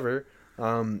DBs ever,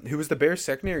 who was the Bears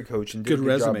secondary coach and did a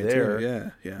good job resume there.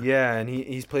 too. Yeah. Yeah, and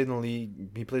he's played in the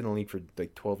league. He played in the league for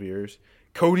like 12 years.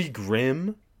 Cody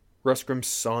Grimm, Russ Grimm's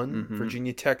son,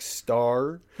 Virginia Tech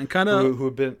star, And kind of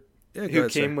who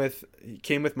came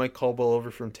with Mike Caldwell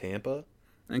over from Tampa.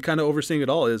 And kind of overseeing it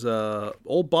all is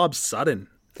old Bob Sutton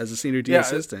as a senior D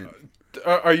assistant.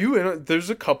 Are you in? There's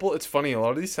a couple. It's funny. A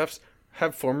lot of these staffs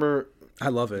have former, I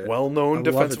love it. well-known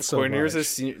defensive so coordinators much. as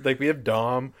senior. Like, we have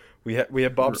Dom. We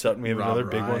have Bob Sutton. We have Rob another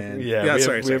big Ryan. one. Yeah,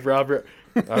 we have Robert.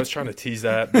 I was trying to tease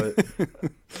that, but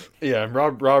yeah, and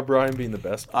Rob Ryan being the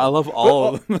best. I love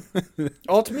all of them.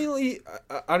 Ultimately,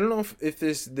 I don't know if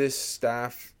this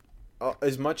staff,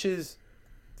 as much as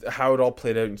how it all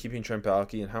played out and keeping Trent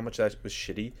Baalke and how much that was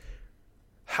shitty,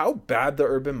 how bad the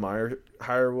Urban Meyer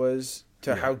hire was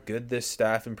to how good this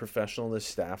staff and professional this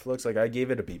staff looks. Like, I gave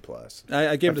it a B+.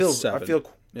 I gave it a 7. I feel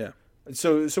yeah.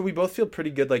 So we both feel pretty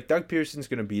good. Like, Doug Pearson's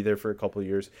going to be there for a couple of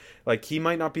years. Like, he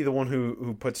might not be the one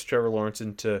who puts Trevor Lawrence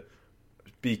into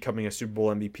becoming a Super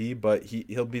Bowl MVP, but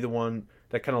he'll be the one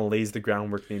that kind of lays the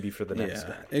groundwork maybe for the next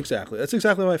guy. Exactly. That's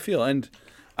exactly how I feel. And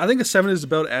I think a 7 is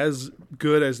about as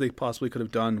good as they possibly could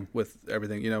have done with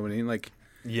everything. You know what I mean? Like,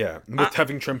 yeah, with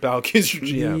having Trent Baalke as your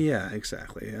GM. Yeah,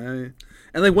 exactly.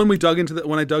 And like when I dug into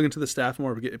the staff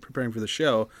more preparing for the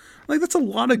show, like that's a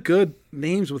lot of good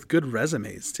names with good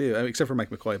resumes too. I mean, except for Mike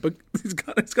McCoy, but he's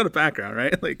got a background,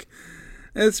 right? Like,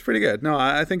 it's pretty good. No,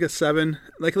 I think a 7.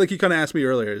 Like you kind of asked me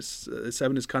earlier, a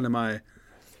 7 is kind of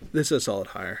this is a solid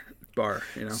hire bar.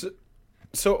 You know.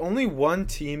 So only one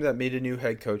team that made a new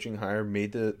head coaching hire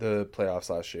made the playoffs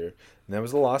last year, and that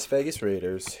was the Las Vegas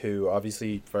Raiders, who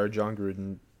obviously fired John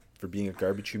Gruden for being a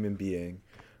garbage human being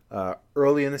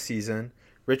early in the season.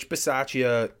 Rich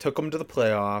Bisaccia took them to the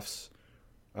playoffs.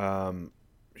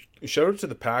 Shout out to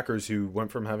the Packers, who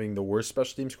went from having the worst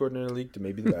special teams coordinator in the league to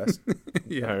maybe the best,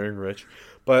 hiring Rich.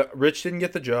 But Rich didn't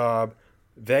get the job.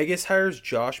 Vegas hires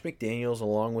Josh McDaniels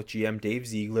along with GM Dave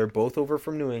Ziegler, both over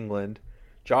from New England.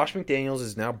 Josh McDaniels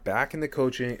is now back in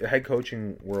the head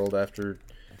coaching world after,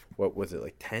 what was it,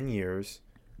 like 10 years,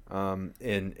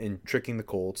 in tricking the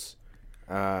Colts.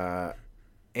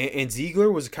 And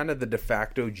Ziegler was kind of the de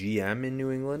facto GM in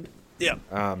New England. Yeah.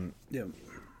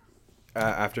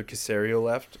 After Caserio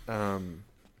left.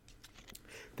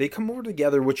 They come over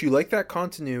together, which you like that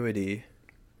continuity.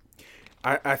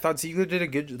 I thought Ziegler did a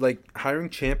good, like, hiring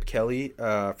Champ Kelly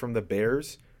from the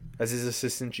Bears as his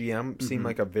assistant GM seemed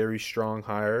like a very strong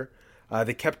hire.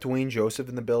 They kept Dwayne Joseph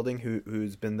in the building,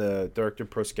 who's been the director of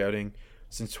pro scouting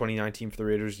since 2019 for the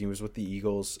Raiders. He was with the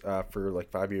Eagles for like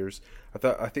 5 years.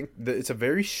 I think that it's a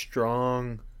very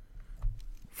strong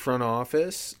front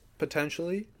office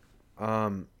potentially.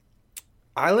 I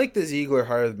like the Ziegler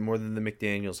hire more than the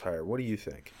McDaniels hire. What do you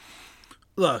think?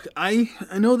 Look, I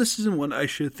know this isn't what I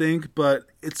should think, but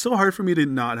it's so hard for me to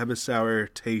not have a sour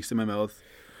taste in my mouth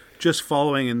just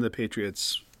following in the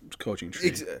Patriots coaching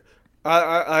tree.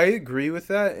 I agree with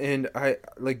that, and I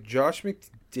like Josh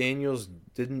McDaniels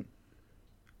didn't.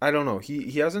 I don't know.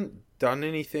 He hasn't done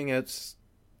anything else.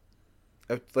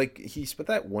 Like he spent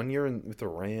that 1 year with the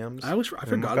Rams. I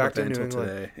forgot about that until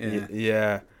today.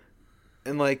 Yeah,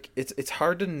 and like it's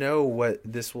hard to know what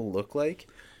this will look like.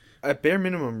 At bare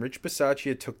minimum, Rich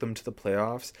Bisaccia took them to the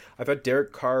playoffs. I thought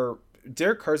Derek Carr's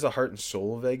the heart and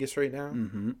soul of Vegas right now.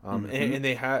 And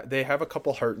they have a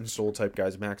couple heart and soul type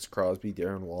guys: Max Crosby,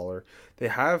 Darren Waller. They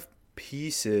have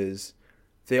pieces.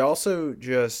 They also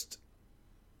just,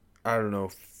 I don't know,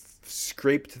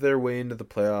 scraped their way into the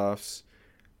playoffs.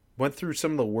 Went through some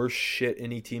of the worst shit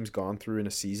any team's gone through in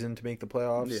a season to make the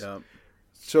playoffs. Yeah.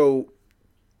 So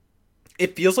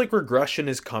it feels like regression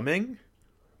is coming.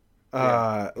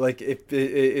 Like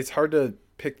it's hard to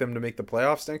pick them to make the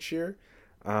playoffs next year.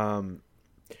 Like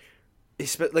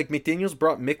McDaniels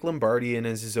brought Mick Lombardi in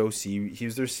as his OC. He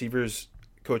was the receivers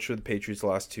coach for the Patriots the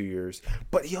last 2 years,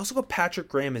 but he also got Patrick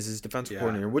Graham as his defensive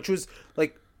coordinator, which was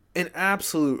like an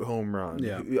absolute home run.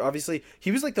 Yeah. Obviously,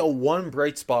 he was like the one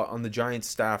bright spot on the Giants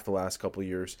staff the last couple of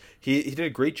years. He did a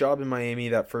great job in Miami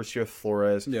that first year with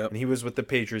Flores, and he was with the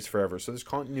Patriots forever. So there's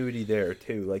continuity there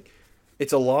too. Like,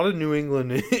 it's a lot of New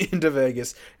England into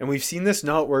Vegas, and we've seen this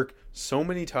not work so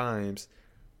many times.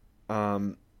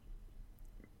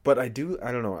 But I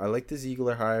don't know. I like the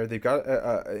Ziegler hire. They've got,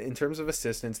 in terms of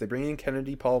assistants, they bring in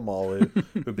Kennedy Palmalu,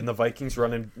 who've been the Vikings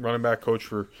running back coach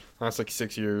for the last like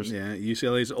 6 years. Yeah,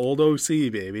 UCLA's old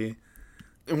OC, baby.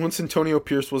 And once Antonio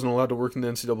Pierce wasn't allowed to work in the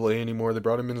NCAA anymore, they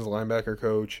brought him in as linebacker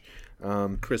coach.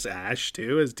 Chris Ash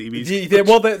too as DB's. You know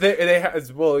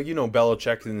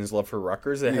Belichick and his love for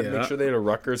Rutgers. They had to make sure they had a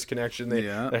Rutgers connection. They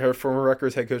had former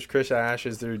Rutgers head coach Chris Ash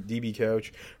as their DB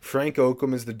coach. Frank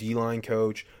Oakham is the D-line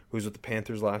coach, who was with the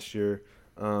Panthers last year.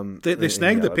 They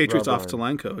snagged the Patriots offensive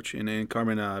line coach in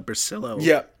Carmen Brasillo.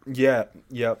 Yeah.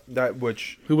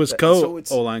 Who was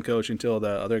O-line coach until the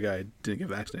other guy didn't get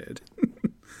vaccinated.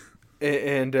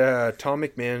 And Tom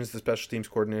McMahon is the special teams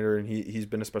coordinator, and he's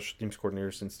been a special teams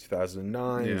coordinator since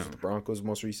 2009. He was with the Broncos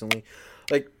most recently.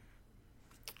 Like,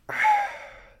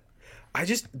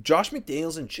 Josh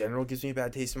McDaniels in general gives me a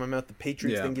bad taste in my mouth. The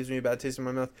Patriots thing gives me a bad taste in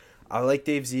my mouth. I like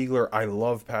Dave Ziegler. I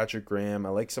love Patrick Graham. I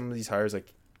like some of these hires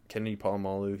like Kennedy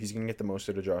Palmalu. He's going to get the most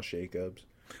out of Josh Jacobs.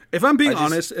 If I'm being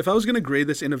honest, if I was going to grade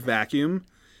this in a vacuum,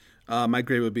 my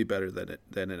grade would be better than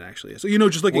it actually is. So,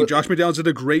 just looking, Josh McDaniels did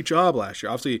a great job last year.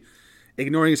 Obviously,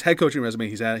 ignoring his head coaching resume,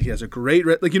 he has a great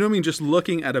just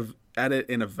looking at it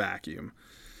in a vacuum.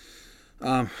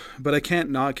 But I can't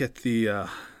not get the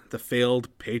failed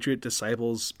Patriot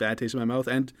disciples bad taste in my mouth,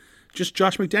 and just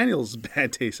Josh McDaniels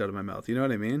bad taste out of my mouth. You know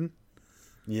what I mean?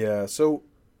 Yeah. So,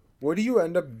 what do you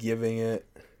end up giving it?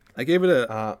 I gave it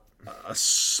a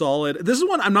solid. This is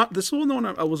one the one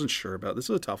I wasn't sure about. This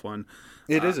is a tough one.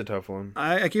 It is a tough one.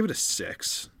 I gave it a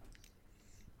 6.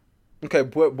 Okay,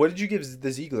 what did you give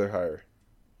the Ziegler hire?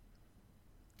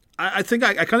 I think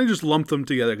I kind of just lumped them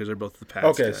together because they're both the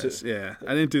Pats guys. So, yeah,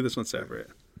 I didn't do this one separate.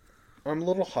 I'm a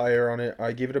little higher on it.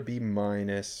 I gave it a B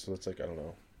minus. So it's like, I don't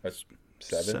know. That's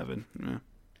 7. Yeah.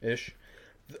 Ish.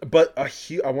 But I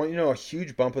want you to know a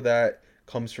huge bump of that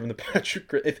comes from the Patrick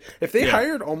Graham. If they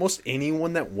hired almost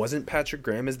anyone that wasn't Patrick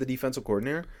Graham as the defensive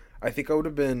coordinator, I think I would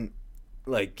have been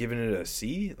like giving it a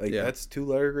C. That's 2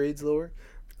 letter grades lower.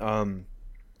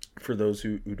 For those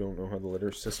who don't know how the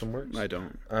letter system works. I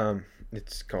don't.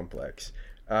 It's complex.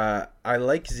 I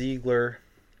like Ziegler.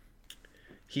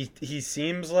 He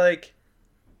seems like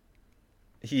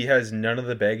he has none of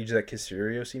the baggage that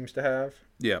Caserio seems to have.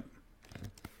 Yeah.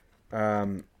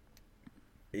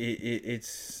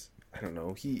 It's I don't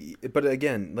know. But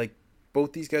again, like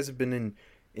both these guys have been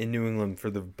in New England for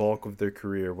the bulk of their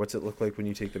career. What's it look like when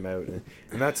you take them out? And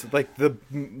that's like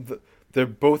they're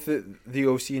both the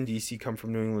OC and DC come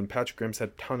from New England. Patrick Graham's had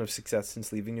a ton of success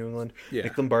since leaving New England. Yeah.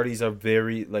 Nick Lombardi's a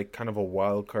very kind of a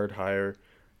wild card hire.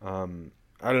 I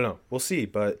don't know. We'll see,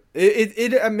 but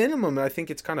it at minimum I think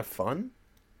it's kind of fun.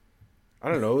 I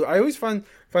don't know. I always find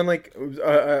like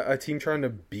a team trying to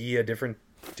be a different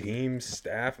team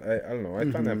staff. I don't know.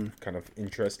 I find that kind of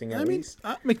interesting. At least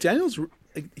McDaniel's,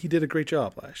 he did a great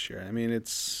job last year. I mean,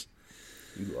 it's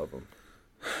you love him.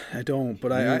 I don't,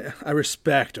 but I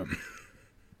respect him.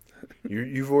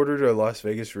 You've ordered a Las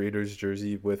Vegas Raiders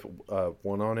jersey with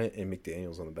one on it and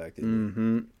McDaniel's on the back.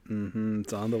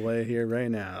 It's on the way here right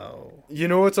now. You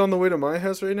know what's on the way to my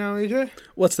house right now, AJ?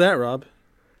 What's that, Rob?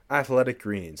 Athletic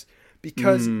Greens.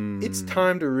 Because it's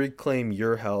time to reclaim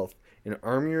your health and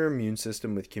arm your immune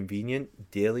system with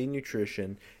convenient daily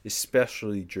nutrition,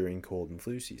 especially during cold and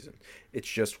flu season. It's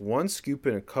just one scoop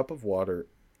in a cup of water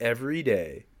every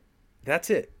day.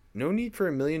 That's it. No need for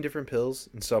a million different pills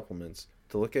and supplements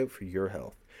to look out for your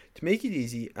health. To make it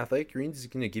easy, Athletic Greens is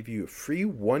going to give you a free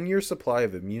 1-year supply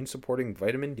of immune-supporting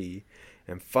vitamin D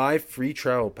and 5 free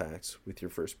travel packs with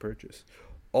your first purchase.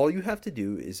 All you have to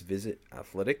do is visit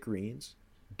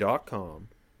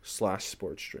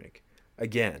athleticgreens.com/sportsdrink.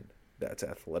 Again, that's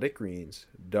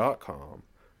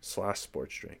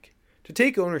athleticgreens.com/sportsdrink to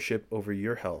take ownership over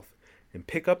your health and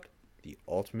pick up the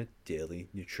ultimate daily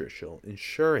nutritional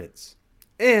insurance.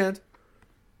 And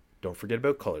don't forget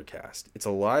about Colorcast. It's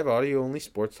a live audio-only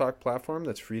sports talk platform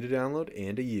that's free to download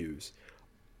and to use.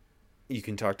 You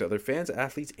can talk to other fans,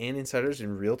 athletes, and insiders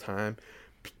in real time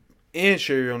and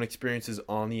share your own experiences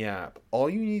on the app. All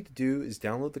you need to do is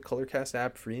download the Colorcast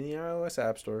app free in the iOS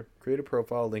App Store, create a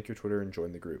profile, link your Twitter, and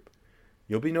join the group.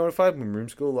 You'll be notified when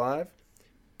rooms go live,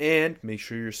 and make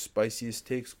sure your spiciest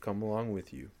takes come along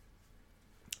with you.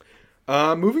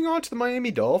 Moving on to the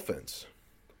Miami Dolphins,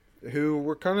 who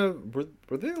were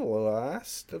were they the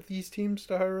last of these teams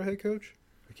to hire a head coach?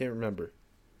 I can't remember.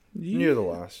 Yeah. Near the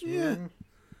last. Yeah.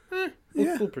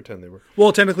 We'll pretend they were.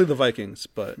 Well, technically the Vikings,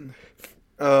 but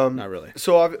not really.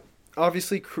 So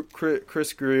obviously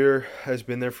Chris Greer has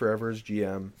been there forever as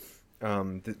GM.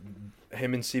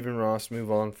 Him and Stephen Ross move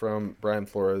on from Brian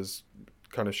Flores,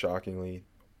 kind of shockingly.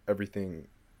 Everything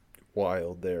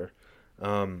wild there.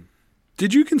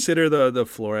 Did you consider the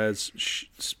Flores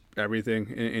everything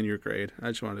in your grade? I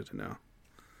just wanted to know.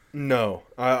 No,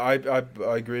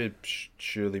 I graded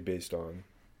surely based on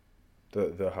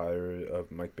the hire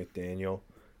of Mike McDaniel.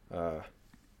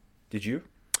 Did you?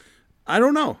 I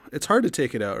don't know. It's hard to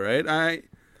take it out, right?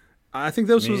 I think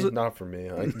this was not for me.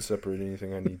 I can separate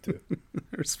anything I need to.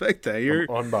 I respect that.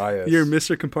 You're unbiased. You're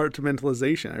Mr.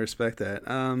 Compartmentalization. I respect that.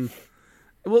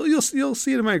 Well, you'll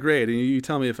see it in my grade, and you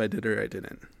tell me if I did or I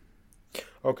didn't.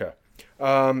 Okay.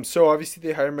 So obviously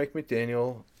they hired Mike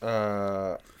McDaniel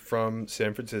from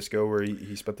San Francisco, where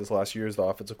he spent this last year as the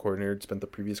offensive coordinator, spent the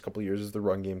previous couple of years as the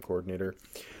run game coordinator.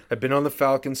 Had been on the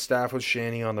Falcons staff with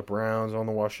Shanny, on the Browns, on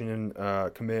the Washington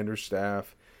Commanders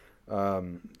staff.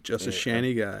 Just a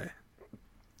Shanny guy.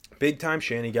 Big time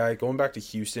Shanny guy, going back to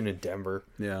Houston and Denver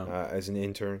as an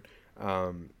intern.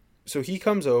 So he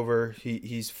comes over.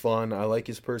 He's fun. I like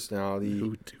his personality.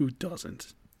 Who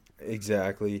doesn't?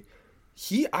 Exactly.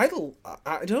 I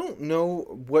don't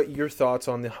know what your thoughts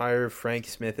on the hire of Frank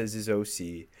Smith as his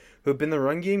OC, who had been the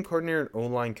run game coordinator and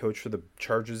O-line coach for the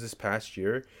Chargers this past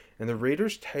year, and the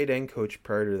Raiders tight end coach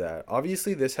prior to that.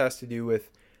 Obviously, this has to do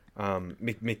with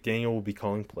McDaniel will be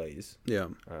calling plays. Yeah.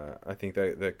 I think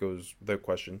that goes without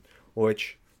question,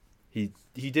 which he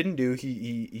didn't do.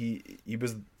 He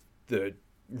was the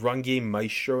run game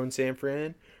maestro in San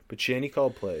Fran, but Shanny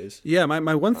called plays. Yeah,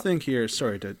 my one thing here,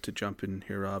 sorry to jump in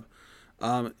here, Rob.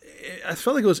 I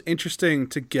felt like it was interesting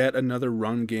to get another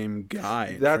run game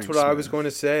guy. That's what Smith. I was going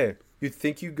to say. You'd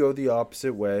think you go the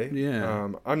opposite way. Yeah.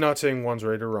 I'm not saying one's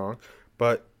right or wrong,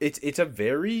 but it's a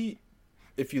very,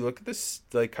 if you look at this,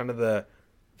 like kind of the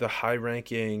high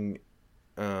ranking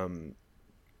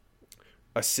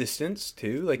assistants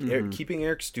too, like keeping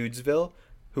Eric Studesville,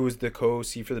 who was the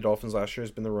co-OC for the Dolphins last year,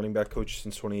 has been the running back coach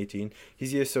since 2018.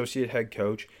 He's the associate head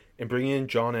coach, and bringing in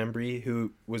John Embry,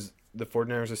 who was the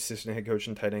 49ers assistant head coach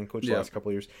and tight end coach the last couple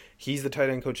of years. He's the tight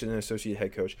end coach and an associate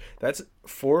head coach. That's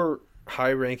 4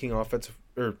 high-ranking offensive,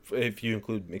 or if you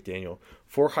include McDaniel,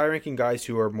 4 high-ranking guys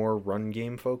who are more run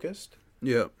game focused.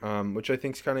 Yeah. Which I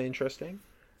think is kind of interesting.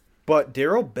 But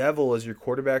Darrell Bevell as your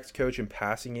quarterbacks coach and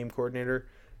passing game coordinator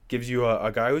gives you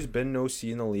a guy who's been an OC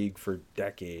in the league for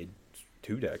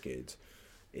 2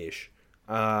 decades-ish,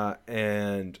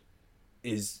 and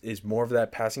is more of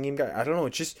that passing game guy. I don't know.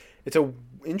 It's a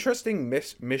interesting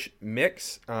mix.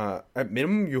 At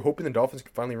minimum, you're hoping the Dolphins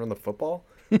can finally run the football.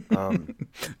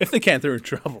 If they can't, they're in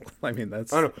trouble. I mean,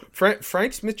 that's. I don't know.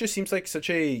 Frank Smith just seems like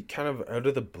such a kind of out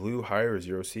of the blue hire as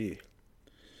your OC.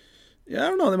 Yeah, I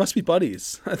don't know. They must be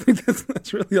buddies. I think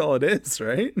that's really all it is,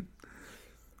 right?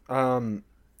 And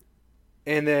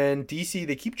And then DC,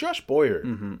 they keep Josh Boyer,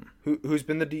 who's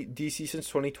been the DC since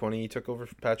 2020. He took over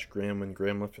for Patrick Graham when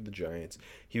Graham left for the Giants.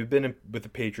 He'd been with the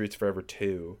Patriots forever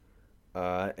too.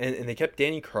 And they kept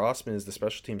Danny Crossman as the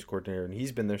special teams coordinator, and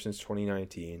he's been there since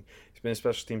 2019. He's been a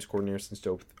special teams coordinator since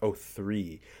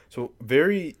 2003. So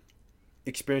very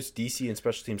experienced DC and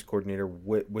special teams coordinator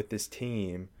with this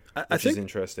team, which is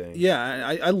interesting.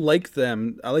 Yeah, I like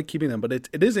them. I like keeping them, but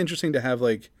it is interesting to have,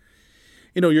 like,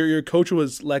 your coach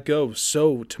was let go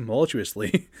so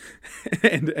tumultuously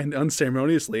and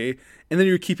unceremoniously, and then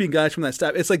you're keeping guys from that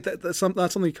staff. It's like that's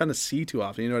not something you kind of see too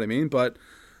often. You know what I mean? But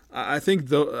I think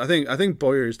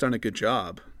Boyer's done a good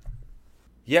job.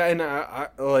 Yeah, and I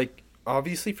like,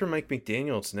 obviously for Mike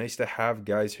McDaniel, it's nice to have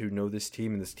guys who know this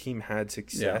team, and this team had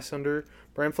success under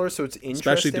Brian Flores, so it's interesting,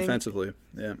 especially defensively.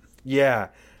 Yeah,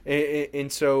 and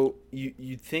so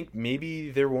you'd think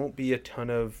maybe there won't be a ton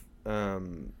of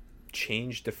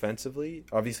change defensively.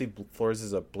 Obviously, Flores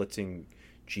is a blitzing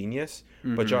genius,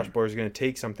 but Josh Boyer is going to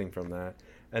take something from that,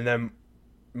 and then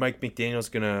Mike McDaniel's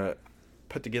going to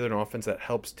put together an offense that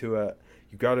helps Tua.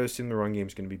 You got to assume the run game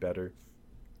is going to be better.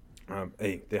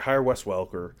 They hire Wes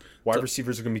Welker. Wide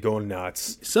receivers are going to be going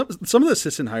nuts. Some of the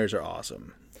assistant hires are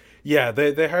awesome. Yeah,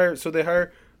 they hire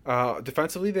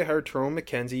defensively. They hired Tyrone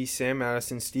McKenzie, Sam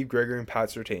Madison, Steve Gregory, and Pat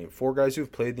Surtain. 4 guys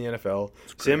who've played in the NFL.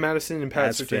 Sam Madison and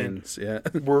Pat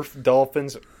Surtain were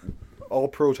Dolphins, all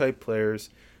pro type players.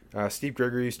 Steve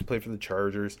Gregory used to play for the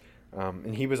Chargers,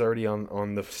 and he was already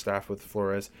on the staff with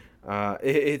Flores.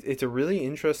 It's a really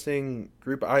interesting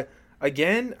group. Like,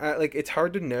 it's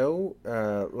hard to know,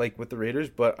 like with the Raiders,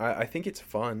 but I think it's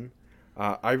fun.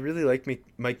 I really like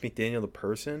Mike McDaniel, the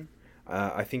person.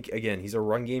 I think, again, he's a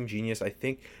run game genius.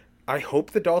 I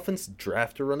hope the Dolphins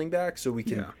draft a running back so we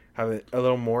can have a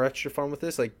little more extra fun with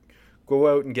this. Like, go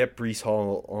out and get Breece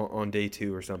Hall on day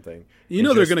 2 or something. They're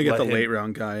going to get the late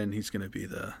round guy, and he's going to be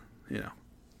the,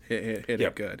 hit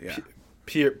it good. Yeah.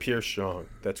 Pierre Strong.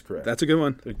 That's correct. That's a good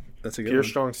one. Pierre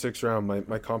Strong, 6th round.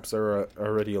 My comps are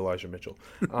already Elijah Mitchell.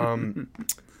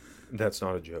 That's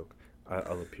not a joke.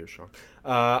 I love Pierre Strong.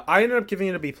 I ended up giving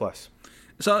it a B+.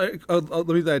 So let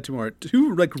me add 2 more.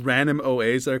 2 like random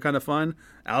OAs that are kind of fun.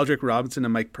 Aldrick Robinson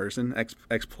and Mike Person, ex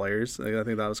players. I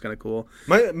think that was kind of cool.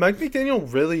 Mike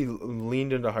McDaniel really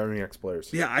leaned into hiring ex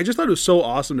players. Yeah, I just thought it was so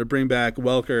awesome to bring back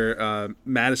Welker,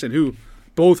 Madison, who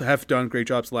both have done great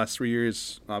jobs the last 3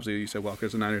 years. Obviously, you said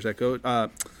Welker's a Niners head coach, wide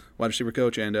receiver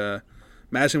coach, and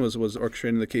Madison was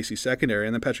orchestrating the KC secondary,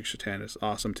 and then Patrick Surtain is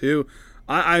awesome too.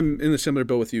 I'm in a similar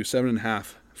boat with you,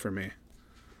 7.5 for me.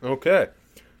 Okay.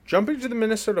 Jumping to the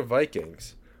Minnesota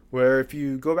Vikings, where if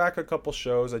you go back a couple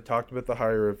shows, I talked about the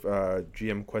hire of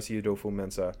GM Kwesi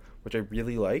Adofo-Mensah, which I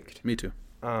really liked. Me too.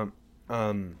 But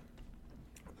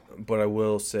I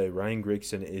will say Ryan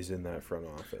Grigson is in that front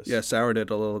office. Yeah, soured it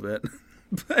a little bit.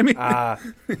 I mean,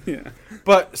 yeah.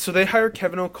 But so they hired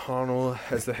Kevin O'Connell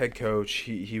as the head coach.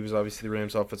 He was obviously the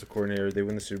Rams offensive coordinator. They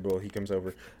win the Super Bowl. He comes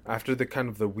over after the kind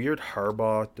of the weird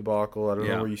Harbaugh debacle. I don't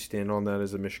know where you stand on that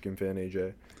as a Michigan fan,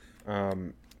 AJ.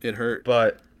 It hurt,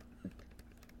 but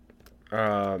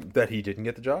that he didn't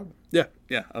get the job. Yeah.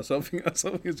 I was hoping it was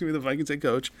going to be the Vikings head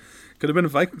coach. Could have been a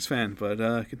Vikings fan, but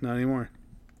not anymore.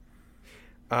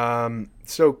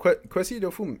 So Kwesi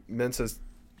Adofo-Mensah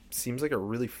seems like a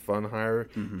really fun hire.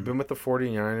 Been with the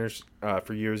 49ers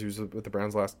for years. He was with the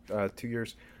Browns last 2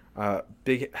 years.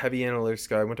 Big, heavy analytics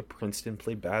guy. Went to Princeton,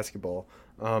 played basketball.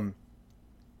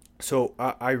 So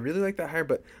I really like that hire,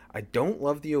 but I don't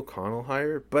love the O'Connell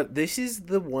hire. But this is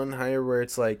the one hire where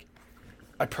it's like,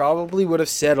 I probably would have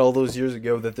said all those years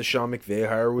ago that the Sean McVay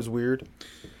hire was weird.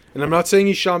 And I'm not saying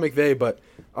he's Sean McVay, but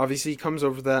obviously he comes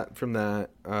over from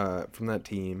that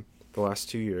team the last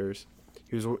 2 years.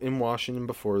 He was in Washington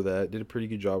before that. Did a pretty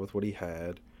good job with what he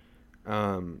had.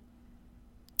 I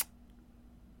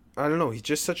don't know. He's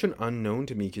just such an unknown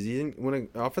to me because when an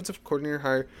offensive coordinator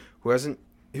hire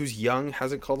who's young,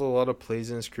 hasn't called a lot of plays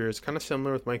in his career. It's kind of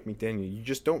similar with Mike McDaniel. You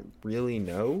just don't really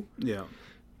know. Yeah.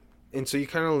 And so you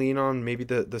kind of lean on maybe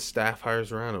the staff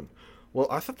hires around him. Well,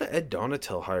 I thought the Ed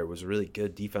Donatel hire was a really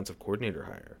good defensive coordinator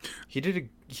hire.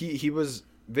 He was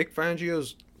Vic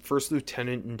Fangio's first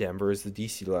lieutenant in Denver as the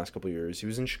DC the last couple of years. He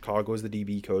was in Chicago as the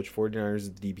DB coach, 49ers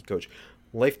as the DB coach.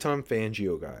 Lifetime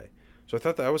Fangio guy. So I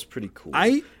thought that was pretty cool.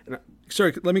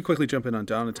 Sorry, let me quickly jump in on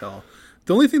Donatel.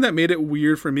 The only thing that made it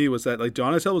weird for me was that like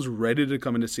Donatel was ready to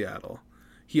come into Seattle.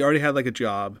 He already had like a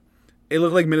job. It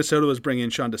looked like Minnesota was bringing in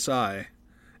Sean Desai.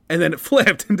 And then it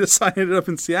flipped and Desai ended up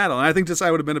in Seattle. And I think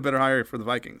Desai would have been a better hire for the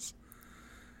Vikings.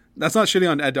 That's not shitting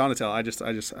on Ed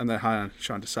Donatel. I'm that high on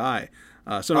Sean Desai.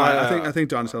 I think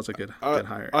Donatel's a good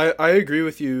hire. I agree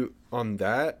with you on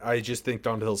that. I just think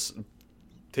Donatel's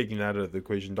taking that out of the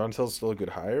equation, Donatell's still a good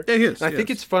hire. Yeah, he is. And I think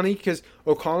it's funny because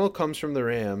O'Connell comes from the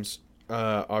Rams.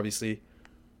 Obviously,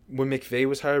 when McVay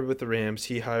was hired with the Rams,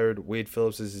 he hired Wade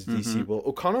Phillips as his DC. Well,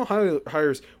 O'Connell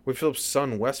hires Wade Phillips'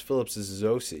 son, Wes Phillips, as his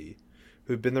OC,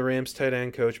 who'd been the Rams tight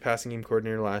end coach, passing game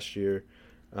coordinator last year.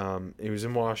 He was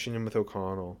in Washington with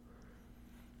O'Connell.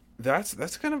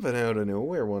 That's kind of an out of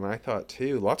nowhere one, I thought,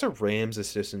 too. Lots of Rams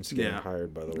assistants getting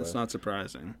hired, by the way. That's not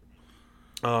surprising.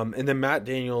 And then Matt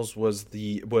Daniels was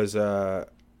the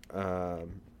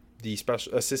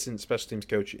assistant special teams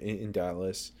coach in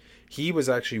Dallas. He was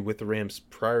actually with the Rams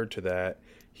prior to that.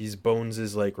 He's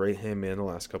Bones' like right hand man the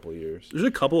last couple of years. There's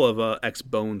a couple of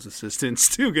ex-Bones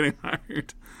assistants too getting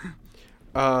hired.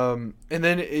 And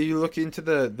then you look into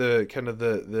the kind of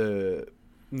the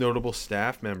notable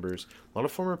staff members. A lot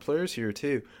of former players here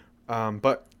too.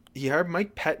 But he hired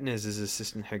Mike Pettin as his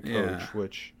assistant head coach,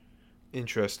 which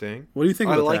interesting. What do you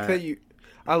think about that?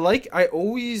 I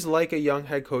always like a young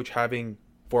head coach having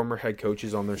former head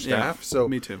coaches on their staff. Yeah, so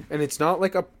me too. And it's not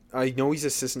like I know he's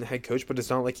assistant head coach, but it's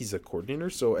not like he's a coordinator,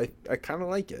 so I kind of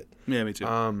like it. Yeah, me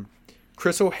too.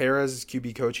 Chris O'Hara as his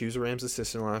QB coach. He was a Rams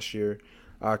assistant last year.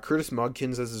 Curtis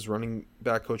Mudkins as his running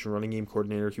back coach and running game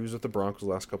coordinator. He was with the Broncos the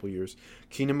last couple of years.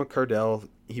 Keenan McCardell,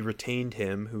 he retained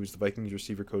him, who was the Vikings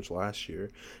receiver coach last year.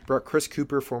 Brought Chris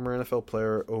Cooper, former NFL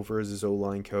player, over as his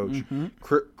O-line coach. Mm-hmm.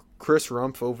 Chris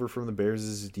Rumpf over from the Bears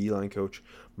as his D-line coach.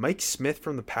 Mike Smith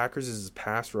from the Packers as his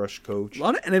pass rush coach. A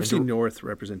lot of NFC North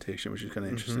representation, which is kind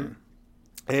of interesting.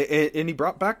 And he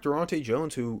brought back Durante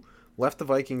Jones, who left the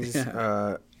Vikings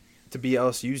to be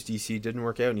LSU's DC. Didn't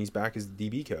work out, and he's back as the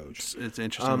DB coach. It's an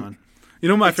interesting one. You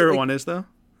know what my favorite one is, though?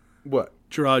 What?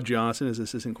 Gerard Johnson as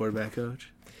assistant quarterback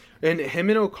coach. And him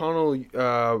and O'Connell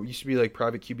used to be like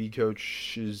private QB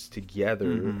coaches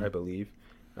together, I believe.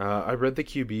 I read the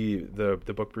QB,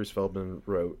 the book Bruce Feldman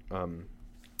wrote,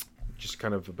 just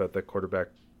kind of about the quarterback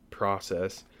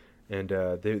process, and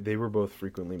they were both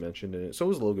frequently mentioned in it. So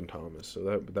was Logan Thomas,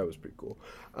 so that was pretty cool.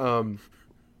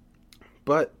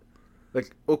 But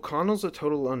like O'Connell's a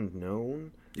total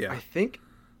unknown. Yeah, I think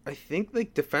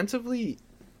like defensively,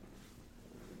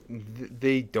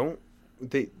 there's going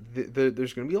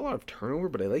to be a lot of turnover,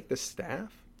 but I like the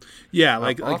staff. Yeah,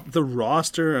 like the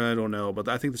roster, I don't know, but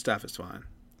I think the staff is fine.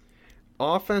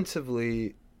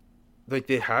 Offensively, like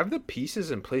they have the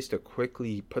pieces in place to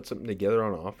quickly put something together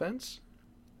on offense.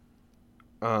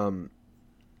 I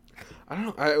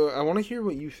don't know. I want to hear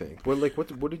what you think.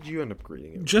 What did you end up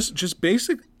grading it? Just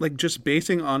basing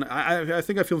on. I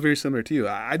think I feel very similar to you.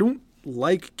 I don't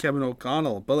like Kevin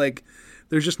O'Connell, but like,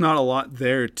 there's just not a lot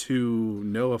there to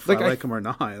know if I like him or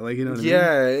not. Like, you know what I mean?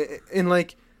 Yeah, and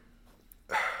like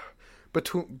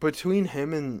between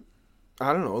him and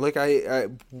I don't know. Like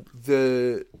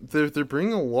they're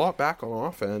bringing a lot back on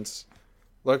offense.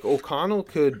 Like O'Connell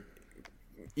could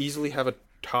easily have a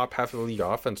top half of the league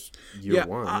offense year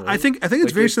one. Right? I think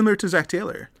it's very similar to Zach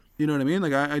Taylor. You know what I mean?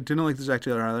 Like I didn't like the Zach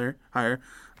Taylor hire.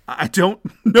 I don't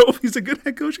know if he's a good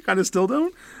head coach. I kind of still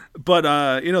don't. But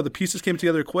the pieces came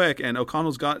together quick, and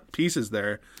O'Connell's got pieces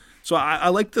there. So I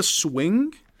like the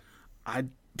swing. I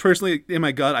personally, in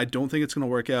my gut, I don't think it's going to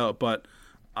work out, but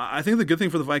I think the good thing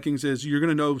for the Vikings is you're going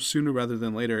to know sooner rather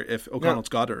than later if O'Connell's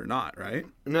got it or not, right?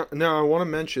 Now, I want to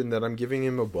mention that I'm giving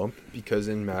him a bump because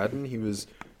in Madden, he was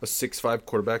a 6'5"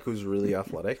 quarterback who was really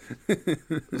athletic.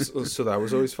 so that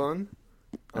was always fun.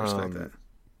 I respect that.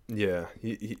 Yeah.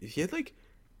 He had like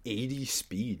 80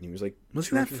 speed, and he was like...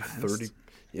 Wasn't that fast?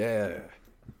 Yeah.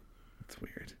 That's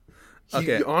weird.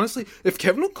 Honestly, if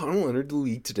Kevin O'Connell entered the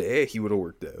league today, he would have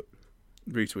worked out.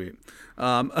 Retweet.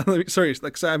 Sorry,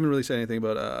 like I haven't really said anything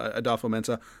about Adolfo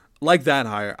Mensa. Like that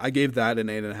hire, I gave that an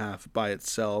 8.5 by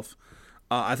itself.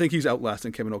 I think he's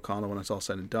outlasting Kevin O'Connell when it's all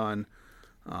said and done.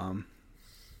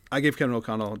 I gave Kevin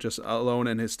O'Connell just alone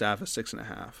and his staff a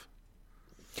 6.5.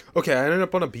 Okay, I ended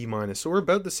up on a B-, so we're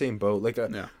about the same boat. Like,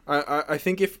 I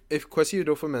think if Kwesi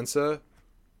Adolfo-Mensah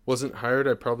wasn't hired,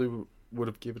 I probably would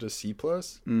have given it a C+.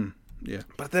 Yeah,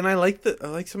 but then I like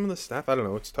some of the staff. I don't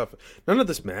know. It's tough. None of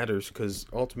this matters because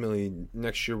ultimately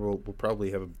next year we'll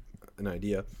probably have an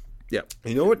idea. Yeah.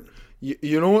 You know what?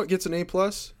 You know what gets an A+?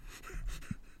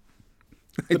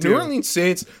 New Orleans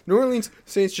Saints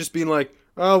just being like,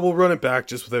 oh, we'll run it back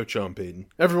just without Sean Payton.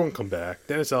 Everyone come back.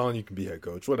 Dennis Allen, you can be head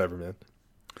coach. Whatever, man.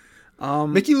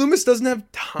 Mickey Loomis doesn't have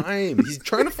time. He's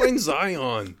trying to find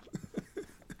Zion.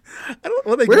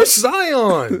 Where's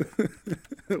Zion?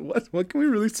 What can we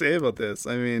really say about this?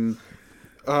 I mean,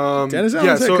 Dennis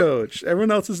Allen's head coach.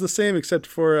 Everyone else is the same except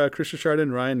for Chris Richard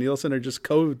and Ryan Nielsen are just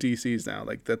co-DCs now.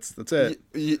 Like that's it.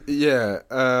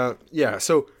 Yeah.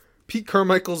 So Pete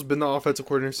Carmichael's been the offensive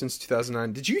coordinator since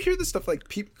 2009. Did you hear the stuff like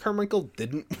Pete Carmichael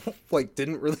didn't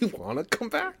really want to come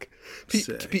back?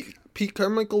 Pete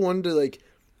Carmichael wanted to, like,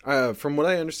 from what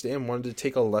I understand, wanted to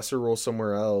take a lesser role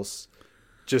somewhere else,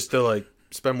 just to, like,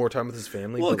 spend more time with his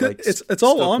family. Well, but, like, it's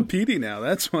all on Petey now.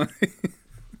 That's why.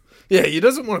 Yeah, he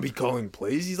doesn't want to be calling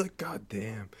plays. He's like, God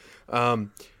damn.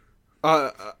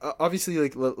 Obviously,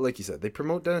 like you said, they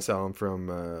promote Dennis Allen from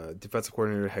defensive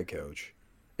coordinator to head coach.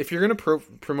 If you're going to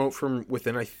promote from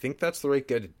within, I think that's the right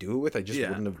guy to do it with. I just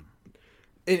wouldn't have.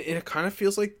 And it kind of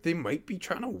feels like they might be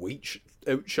trying to wait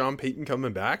out Sean Payton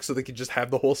coming back so they could just have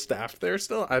the whole staff there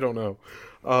still. I don't know.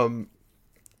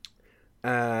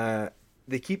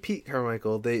 They keep Pete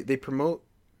Carmichael. They promote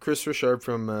Chris Richard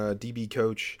from DB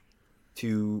coach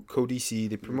to co-DC.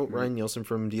 They promote Ryan Nielsen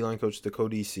from D-line coach to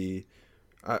co-DC.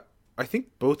 I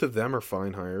think both of them are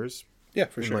fine hires. Yeah,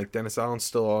 for sure. Like, Dennis Allen's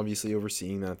still obviously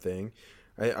overseeing that thing.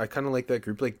 I kind of like that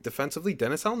group. Like, defensively,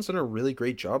 Dennis Allen's done a really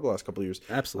great job the last couple of years.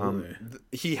 Absolutely.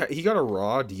 He got a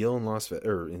raw deal in Las Vegas,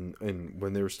 or in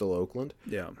when they were still Oakland.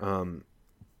 Yeah.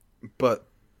 But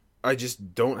I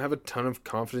just don't have a ton of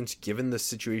confidence given the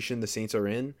situation the Saints are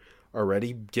in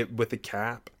already. Get with the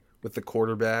cap, with the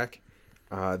quarterback.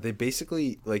 They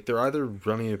basically, like, they're either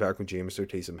running it back with Jameis or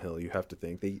Taysom Hill. You have to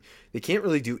think they can't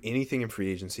really do anything in free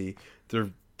agency.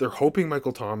 They're hoping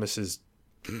Michael Thomas is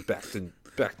back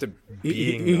to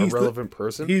being a relevant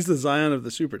person. He's the Zion of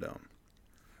the Superdome.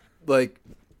 Like,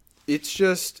 it's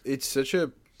such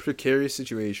a precarious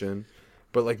situation.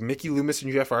 But, like, Mickey Loomis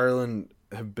and Jeff Ireland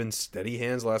have been steady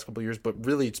hands the last couple of years, but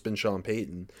really it's been Sean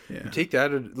Payton. Yeah. You take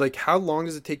that, like, how long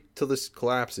does it take till this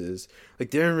collapses? Like,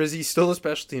 Darren Rizzi's still a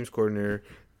special teams coordinator.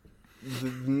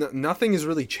 Nothing has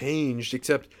really changed,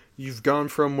 except you've gone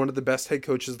from one of the best head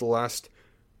coaches the last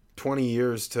 20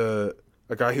 years to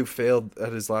a guy who failed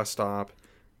at his last stop.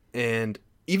 And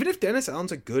even if Dennis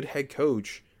Allen's a good head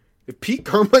coach, if Pete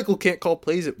Carmichael can't call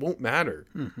plays, it won't matter.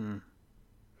 Mm-hmm.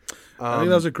 I think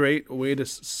that was a great way to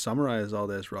summarize all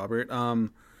this, Robert.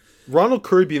 Ronald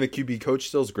Curry being the QB coach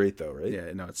still is great, though, right?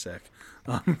 Yeah, no, it's sick.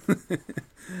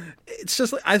 It's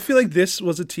just like, I feel like this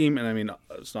was a team, and I mean,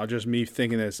 it's not just me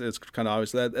thinking this. It's kind of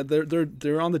obvious that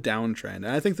they're on the downtrend, and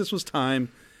I think this was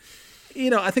time. You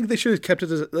know, I think they should have kept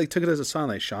it as, like, took it as a sign,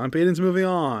 like, Sean Payton's moving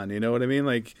on. You know what I mean?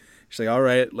 Like, she's like, all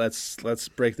right, let's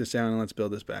break this down and let's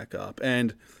build this back up.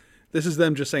 And this is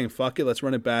them just saying, fuck it, let's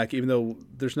run it back, even though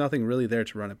there's nothing really there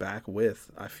to run it back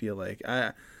with. I feel like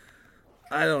I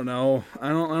don't know. I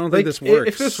don't think this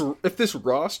works. If this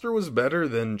roster was better,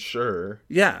 then sure.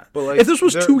 Yeah, but, like, if this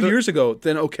was 2 years ago,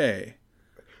 then okay.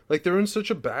 Like, they're in such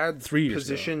a bad 3 years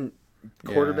position,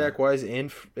 quarterback wise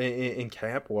and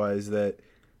cap wise, that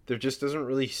there just doesn't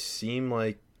really seem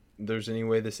like there's any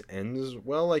way this ends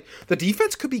well. Like, the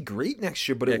defense could be great next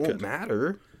year, but it won't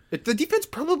matter. The defense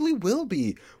probably will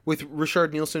be with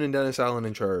Richard Nielsen and Dennis Allen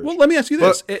in charge. Well, let me ask you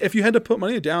this. If you had to put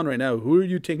money down right now, who are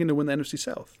you taking to win the NFC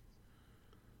South?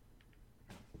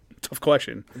 Tough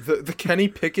question. The Kenny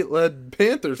Pickett-led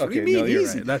Panthers. What do you mean? No, you're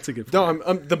easy. right. That's a good point.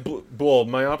 No,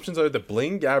 my options are the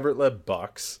Blaine Gabbert-led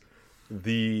Bucks,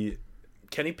 the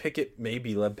Kenny Pickett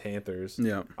maybe-led Panthers.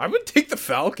 Yeah. I would take the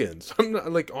Falcons. I'm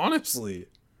not, like, honestly.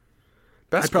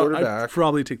 Best quarterback. I'd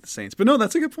probably take the Saints. But no,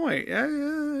 that's a good point. Yeah, I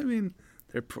mean...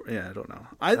 I don't know.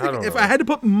 I think if I had to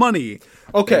put money,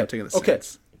 I'm taking the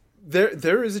Saints.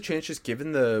 There is a chance, just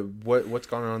given what's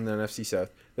going on in the NFC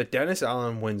South, that Dennis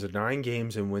Allen wins 9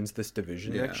 games and wins this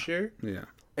division next year. Yeah,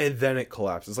 and then it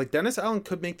collapses. Like, Dennis Allen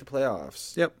could make the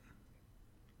playoffs. Yep.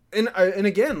 And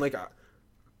again, like,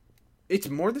 it's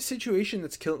more the situation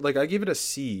that's killing. Like, I give it a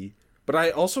C, but I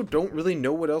also don't really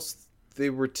know what else they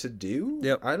were to do.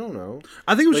 Yep. I don't know.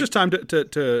 I think it was just time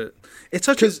to it's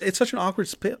such an awkward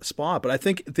spot, but I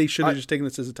think they should have just taken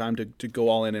this as a time to go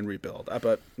all in and rebuild.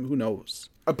 But who knows?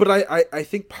 But I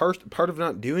think part of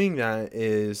not doing that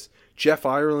is Jeff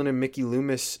Ireland and Mickey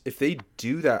Loomis. If they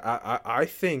do that, I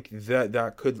think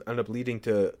that could end up leading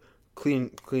to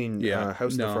clean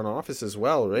house in the front office as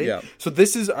well, right? Yeah. So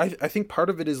this is I think part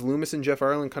of it is Loomis and Jeff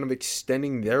Ireland kind of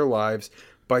extending their lives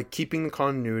by keeping the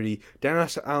continuity.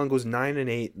 Dennis Allen goes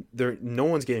 9-8. No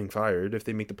one's getting fired if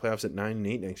they make the playoffs at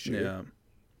 9-8 next year. Yeah.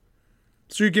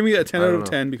 So you're giving me a 10 out of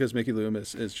 10 because Mickey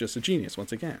Loomis is just a genius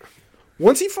once again.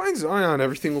 Once he finds Zion,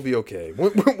 everything will be okay.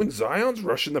 When Zion's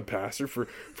rushing the passer for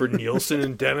Nielsen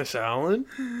and Dennis Allen,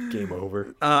 game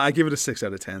over. I give it a 6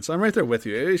 out of 10. So I'm right there with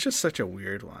you. It's just such a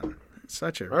weird one.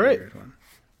 Weird one.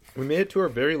 We made it to our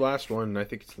very last one, and I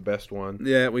think it's the best one.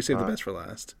 Yeah, we saved the best for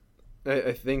last.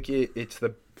 I think it's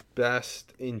the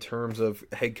best in terms of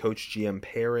head coach GM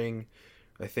pairing.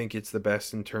 I think it's the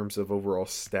best in terms of overall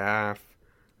staff.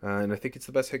 And I think it's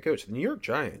the best head coach. The New York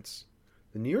Giants.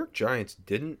 the New York Giants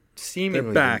didn't seemingly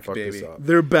They're back, fuck baby. this up.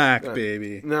 They're back,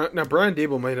 baby. Now, Brian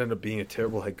Daboll might end up being a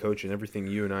terrible head coach, and everything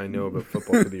you and I know about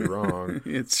football could be wrong.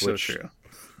 It's so true.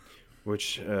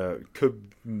 Which could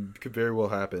very well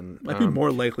happen. Might be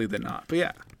more likely than not, but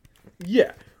yeah.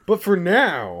 Yeah, but for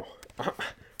now,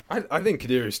 I think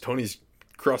Kadarius Toney's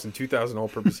crossing 2,000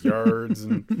 all-purpose yards,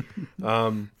 and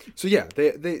so yeah,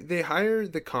 they hire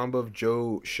the combo of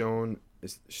Joe Schoen.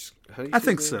 How do you I say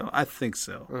think his so. name? I think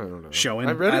so. I don't know. Schoen?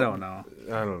 I I don't know.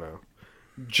 I don't know.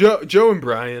 Joe and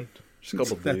Brian, just a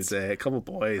couple dudes. That's it. A couple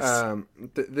boys.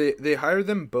 They hired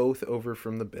them both over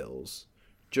from the Bills.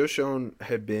 Joe Schoen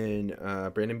had been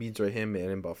Brandon Beane's right-hand man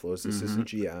in Buffalo as assistant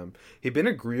GM. He'd been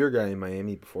a Greer guy in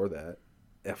Miami before that,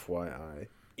 FYI.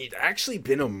 He'd actually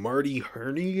been a Marty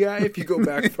Herney guy if you go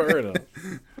back far enough.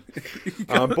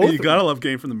 You gotta love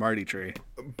game from the Marty tree.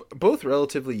 Both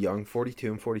relatively young,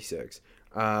 42 and 46.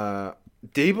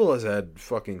 Daboll has had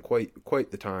fucking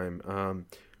quite the time.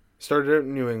 Started out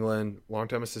in New England,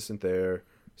 long-time assistant there.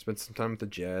 Spent some time with the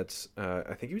Jets.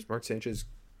 I think he was Mark Sanchez.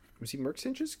 Was he Mark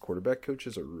Sanchez quarterback coach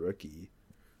as a rookie?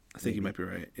 I think you might be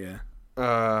right.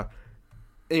 Yeah.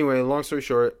 Anyway, long story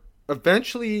short,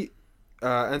 eventually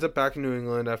ends up back in New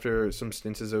England after some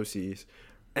stints as OCs.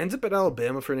 Ends up at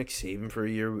Alabama for Nick Saban for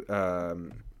a year.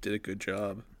 Did a good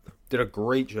job. Did a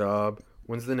great job.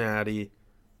 Wins the Natty.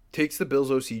 Takes the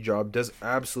Bills OC job. Does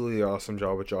absolutely awesome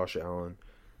job with Josh Allen.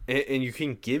 And you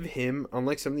can give him,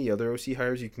 unlike some of the other OC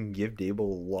hires, you can give Daboll a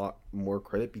lot more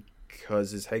credit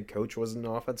because his head coach wasn't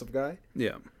an offensive guy.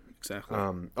 Yeah, exactly.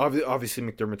 Obviously,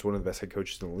 McDermott's one of the best head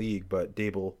coaches in the league, but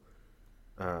Daboll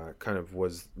kind of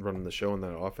was running the show in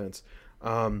that offense.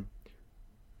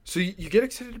 So you get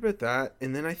excited about that,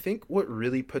 and then I think what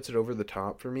really puts it over the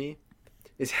top for me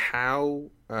is how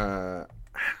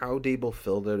Daboll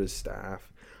filled out his staff.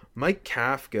 Mike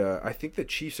Kafka, I think the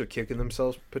Chiefs are kicking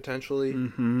themselves potentially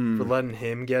for letting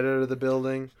him get out of the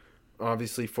building.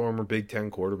 Obviously, former Big Ten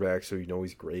quarterback, so you know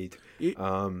he's great. You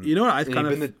know what? I kind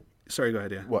of... Sorry, go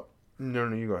ahead, yeah. What? No,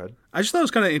 you go ahead. I just thought it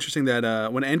was kind of interesting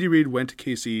that when Andy Reid went to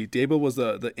KC, Daboll was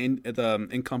the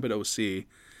incumbent OC,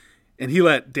 and he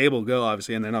let Daboll go,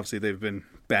 obviously, and then obviously they've been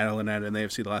battling at it in the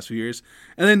AFC the last few years.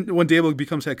 And then when Daboll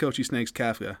becomes head coach, he snags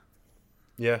Kafka.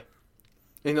 Yeah.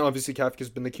 And obviously Kafka's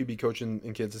been the QB coach in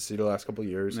Kansas City the last couple of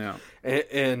years. Yeah.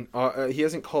 And he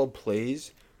hasn't called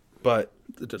plays, but...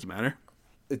 It doesn't matter.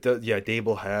 It does, yeah,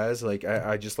 Daboll has. Like,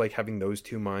 I just like having those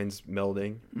two minds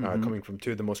melding, coming from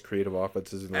two of the most creative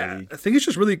offenses in the league. I think it's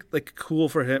just really like cool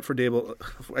for Daboll.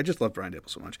 I just love Brian Daboll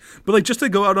so much, but like just to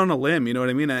go out on a limb, you know what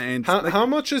I mean? And how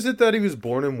much is it that he was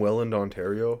born in Welland,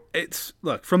 Ontario? It's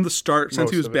from the start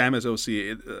since he was Bama's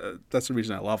OC. That's the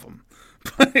reason I love him.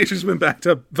 But it's just been backed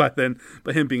up by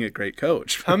him being a great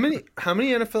coach. How many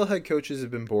NFL head coaches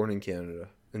have been born in Canada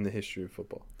in the history of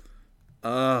football?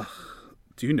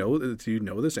 Do you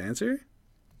know this answer?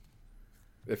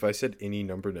 If I said any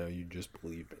number now, you'd just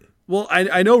believe me. Well,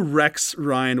 I know Rex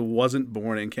Ryan wasn't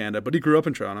born in Canada, but he grew up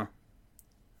in Toronto.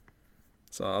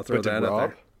 So I'll throw that out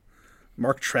there.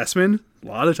 Mark Trestman, a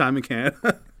lot of time in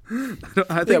Canada.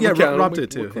 I think Rob did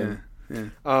too.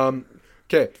 Yeah.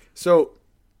 Okay, so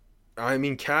I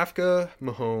mean Kafka,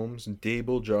 Mahomes,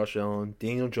 Daboll, Josh Allen,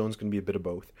 Daniel Jones going to be a bit of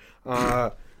both.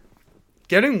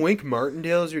 Getting Wink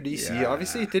Martindale as your DC,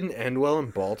 obviously it didn't end well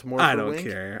in Baltimore. I don't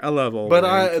care. I love old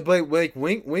Wink. But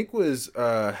Wink was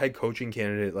a head coaching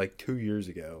candidate like 2 years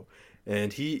ago,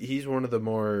 and he's one of the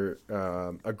more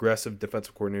aggressive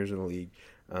defensive coordinators in the league.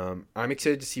 I'm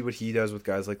excited to see what he does with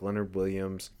guys like Leonard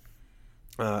Williams,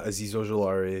 Azeez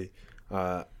Ojulari.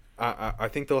 I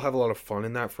think they'll have a lot of fun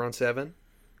in that front seven.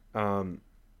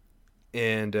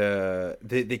 And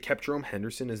they kept Jerome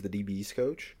Henderson as the DB's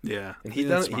coach. Yeah, and he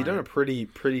done a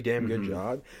pretty damn good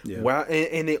job. Yeah. Wow,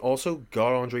 and they also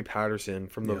got Andre Patterson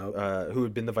from the who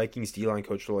had been the Vikings D-line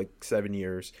coach for like 7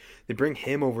 years. They bring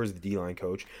him over as the D-line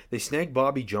coach. They snagged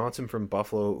Bobby Johnson from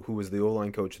Buffalo, who was the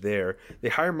O-line coach there. They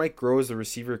hire Mike Groh as the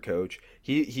receiver coach.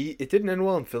 It didn't end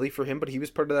well in Philly for him, but he was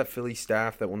part of that Philly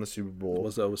staff that won the Super Bowl.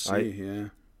 Was OC, yeah.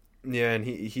 Yeah, and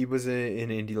he was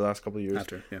in Indy the last couple of years.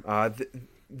 After, yeah.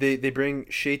 They bring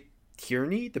Shea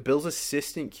Tierney, the Bills'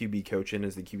 assistant QB coach, in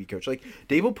as the QB coach. Like,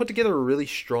 Daboll put together a really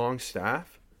strong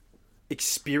staff,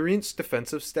 experienced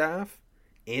defensive staff,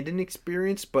 and an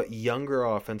experienced but younger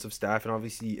offensive staff. And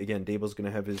obviously, again, Daboll's going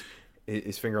to have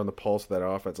his finger on the pulse of that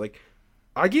offense. Like,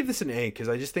 I give this an A because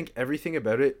I just think everything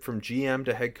about it, from GM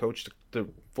to head coach to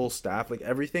full staff, like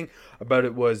everything about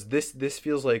it was this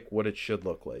feels like what it should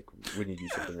look like when you do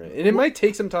something right. And it might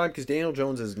take some time because Daniel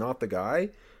Jones is not the guy,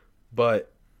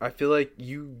 but I feel like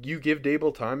you give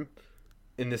Daboll time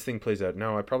and this thing plays out.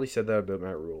 Now, I probably said that about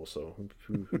Matt Rule, so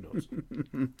who knows?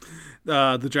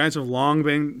 The Giants have long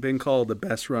been called the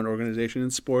best run organization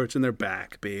in sports, and they're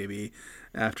back, baby,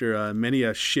 after many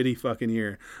a shitty fucking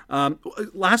year.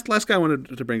 Last guy I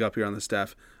wanted to bring up here on the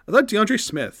staff, I thought DeAndre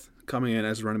Smith coming in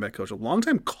as a running back coach, a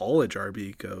longtime college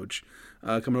RB coach,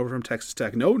 coming over from Texas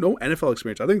Tech. No NFL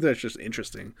experience. I think that's just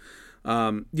interesting.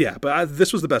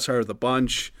 This was the best hire of the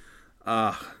bunch.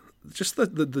 Just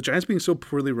the Giants being so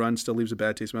poorly run still leaves a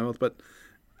bad taste in my mouth, but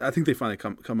I think they finally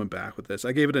coming back with this.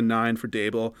 I gave it a 9 for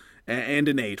Dable and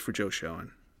an 8 for Joe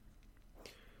Schoen.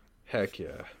 Heck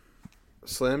yeah.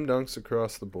 Slam dunks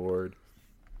across the board.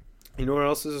 You know what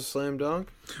else is a slam dunk?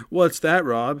 What's that,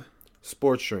 Rob?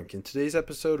 Sports Drink. And today's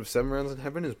episode of 7 Rounds in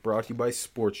Heaven is brought to you by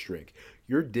Sports Drink,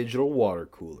 your digital water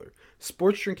cooler.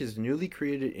 Sports Drink is a newly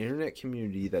created internet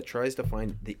community that tries to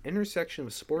find the intersection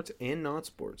of sports and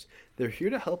non-sports. They're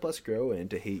here to help us grow and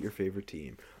to hate your favorite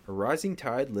team. A rising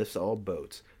tide lifts all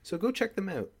boats. So go check them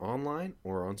out online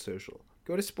or on social.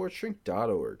 Go to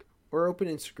sportsdrink.org or open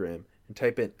Instagram and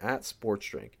type in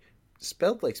 @sportsdrink,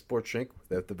 spelled like sports drink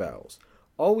without the vowels.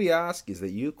 All we ask is that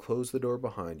you close the door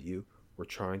behind you. We're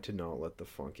trying to not let the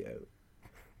funk out.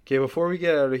 Okay, before we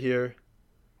get out of here,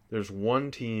 there's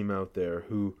one team out there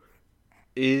who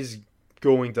is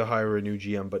going to hire a new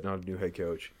GM but not a new head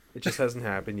coach. It just hasn't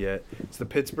happened yet. It's the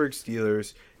Pittsburgh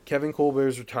Steelers. Kevin Colbert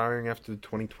is retiring after the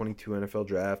 2022 NFL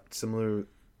draft. Similar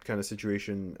kind of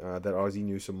situation that Ozzie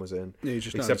Newsome was in. Yeah, he's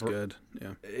just not as good.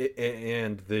 Yeah.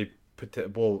 And they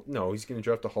he's going to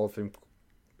draft a Hall of Fame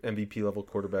MVP level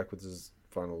quarterback with his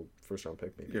final first round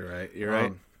pick maybe. You're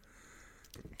right.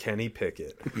 Kenny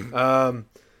Pickett.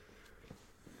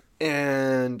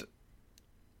 And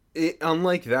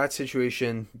unlike that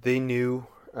situation, they knew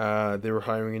they were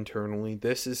hiring internally.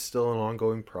 This is still an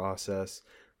ongoing process.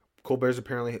 Colbert's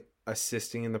apparently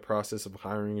assisting in the process of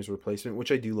hiring his replacement,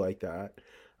 which I do like that.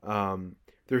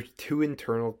 There are 2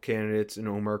 internal candidates in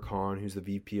Omar Khan, who's the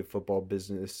VP of Football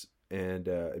Business and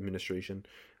Administration,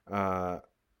 and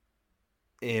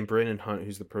Brandon Hunt,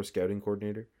 who's the Pro Scouting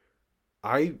Coordinator.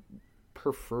 I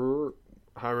prefer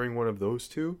hiring one of those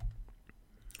 2.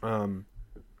 I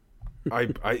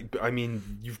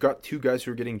mean, you've got 2 guys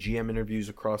who are getting GM interviews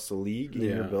across the league in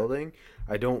your building.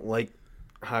 I don't like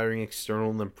hiring external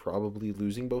and then probably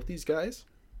losing both these guys.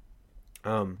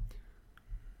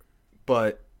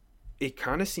 But it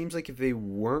kind of seems like if they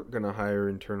weren't going to hire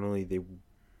internally,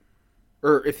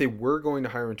 if they were going to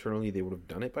hire internally, they would have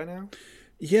done it by now.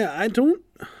 Yeah, I don't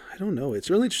know.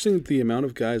 It's really interesting the amount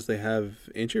of guys they have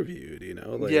interviewed,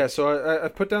 Yeah, so I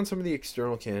put down some of the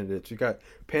external candidates. We've got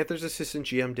Panthers assistant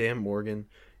GM Dan Morgan,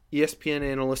 ESPN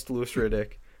analyst Louis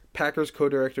Riddick, Packers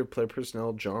co-director of player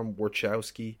personnel John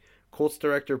Warchowski, Colts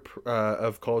director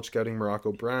of college scouting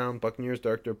Morocco Brown, Buccaneers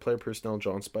director of player personnel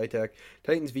John Spytek,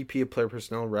 Titans VP of player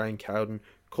personnel Ryan Cowden,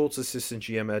 Colts assistant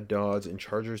GM Ed Dodds, and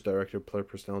Chargers director of player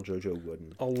personnel JoJo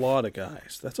Wooden. A lot of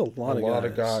guys. That's a lot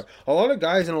of guys. A lot of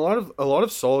guys and a lot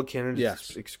of solid candidates.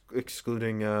 Yes.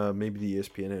 Excluding maybe the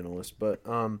ESPN analyst. But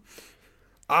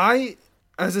I,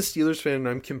 as a Steelers fan,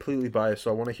 I'm completely biased,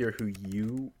 so I want to hear who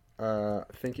you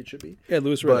think it should be. Yeah,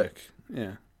 Louis Riddick.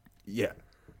 Yeah. Yeah.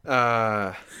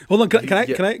 Hold on, can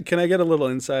I get a little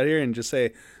insight here and just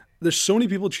say there's so many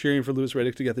people cheering for Louis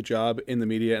Riddick to get the job in the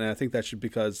media, and I think that should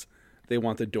because they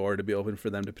want the door to be open for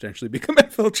them to potentially become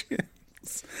NFL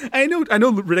champs. I know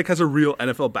Riddick has a real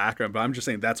NFL background, but I'm just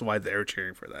saying that's why they're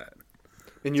cheering for that.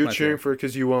 And you're cheering for it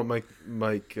because you want Mike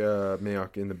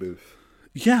Mayock in the booth.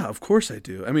 Yeah, of course I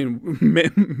do. I mean,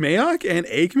 Mayock and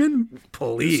Aikman,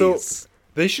 please. So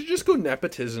they should just go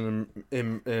nepotism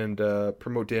and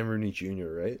promote Dan Rooney Jr.,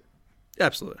 right?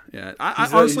 Absolutely, yeah.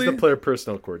 Honestly, he's the player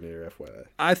personnel coordinator, FYI.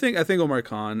 I think Omar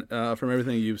Khan, from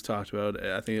everything you've talked about,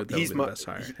 I think that would be the best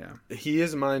hire. Yeah. He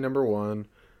is my number 1.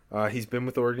 He's been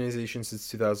with the organization since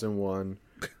 2001.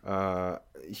 That's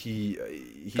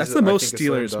the most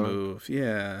Steelers move.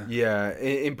 Yeah. Yeah,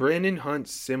 and Brandon Hunt,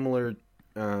 similar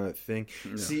thing.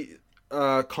 Yeah. See,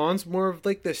 Khan's more of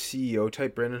like the CEO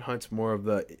type. Brandon Hunt's more of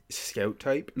the scout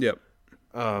type. Yep.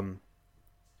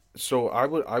 So I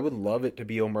would love it to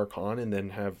be Omar Khan and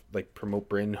then have promote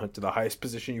Brandon Hunt to the highest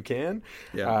position you can,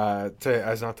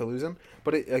 as not to lose him.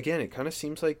 But it kind of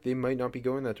seems like they might not be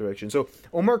going that direction. So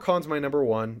Omar Khan's my number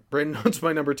 1, Brandon Hunt's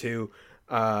my number 2.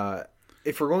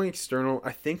 If we're going external,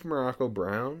 I think Morocco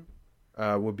Brown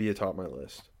would be atop my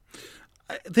list.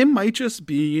 They might just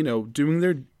be doing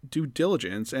their due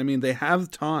diligence. I mean, they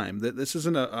have time. That this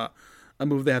isn't a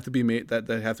move they have to be made that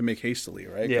they have to make hastily,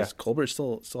 right? Because Colbert's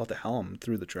still at the helm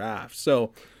through the draft.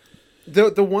 So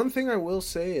the one thing I will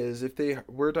say is if they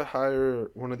were to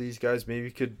hire one of these guys, maybe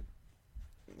you could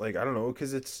I don't know,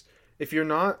 because it's if you're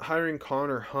not hiring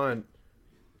Connor Hunt,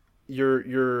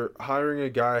 you're hiring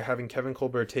a guy, having Kevin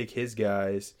Colbert take his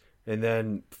guys, and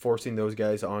then forcing those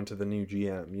guys onto the new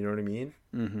GM. You know what I mean?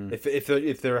 Mm-hmm.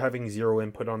 If they're having zero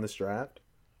input on this draft.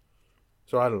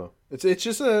 So I don't know. It's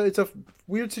just a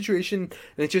weird situation,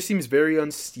 and it just seems very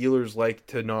un-Steelers like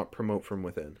to not promote from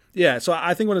within. Yeah, so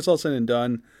I think when it's all said and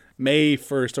done, May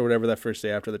 1st or whatever that first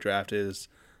day after the draft is,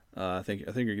 I think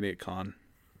you're gonna get Khan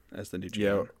as the new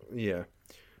GM. Yeah.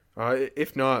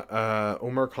 If not,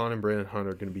 Omar Khan and Brandon Hunt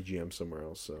are going to be GM somewhere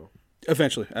else. So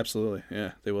eventually, absolutely,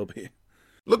 yeah, they will be.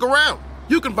 Look around.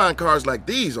 You can find cars like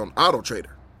these on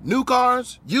AutoTrader. New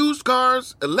cars, used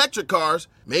cars, electric cars,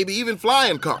 maybe even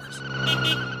flying cars.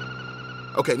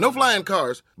 Okay, no flying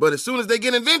cars, but as soon as they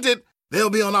get invented, they'll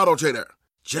be on AutoTrader.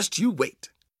 Just you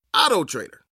wait. AutoTrader.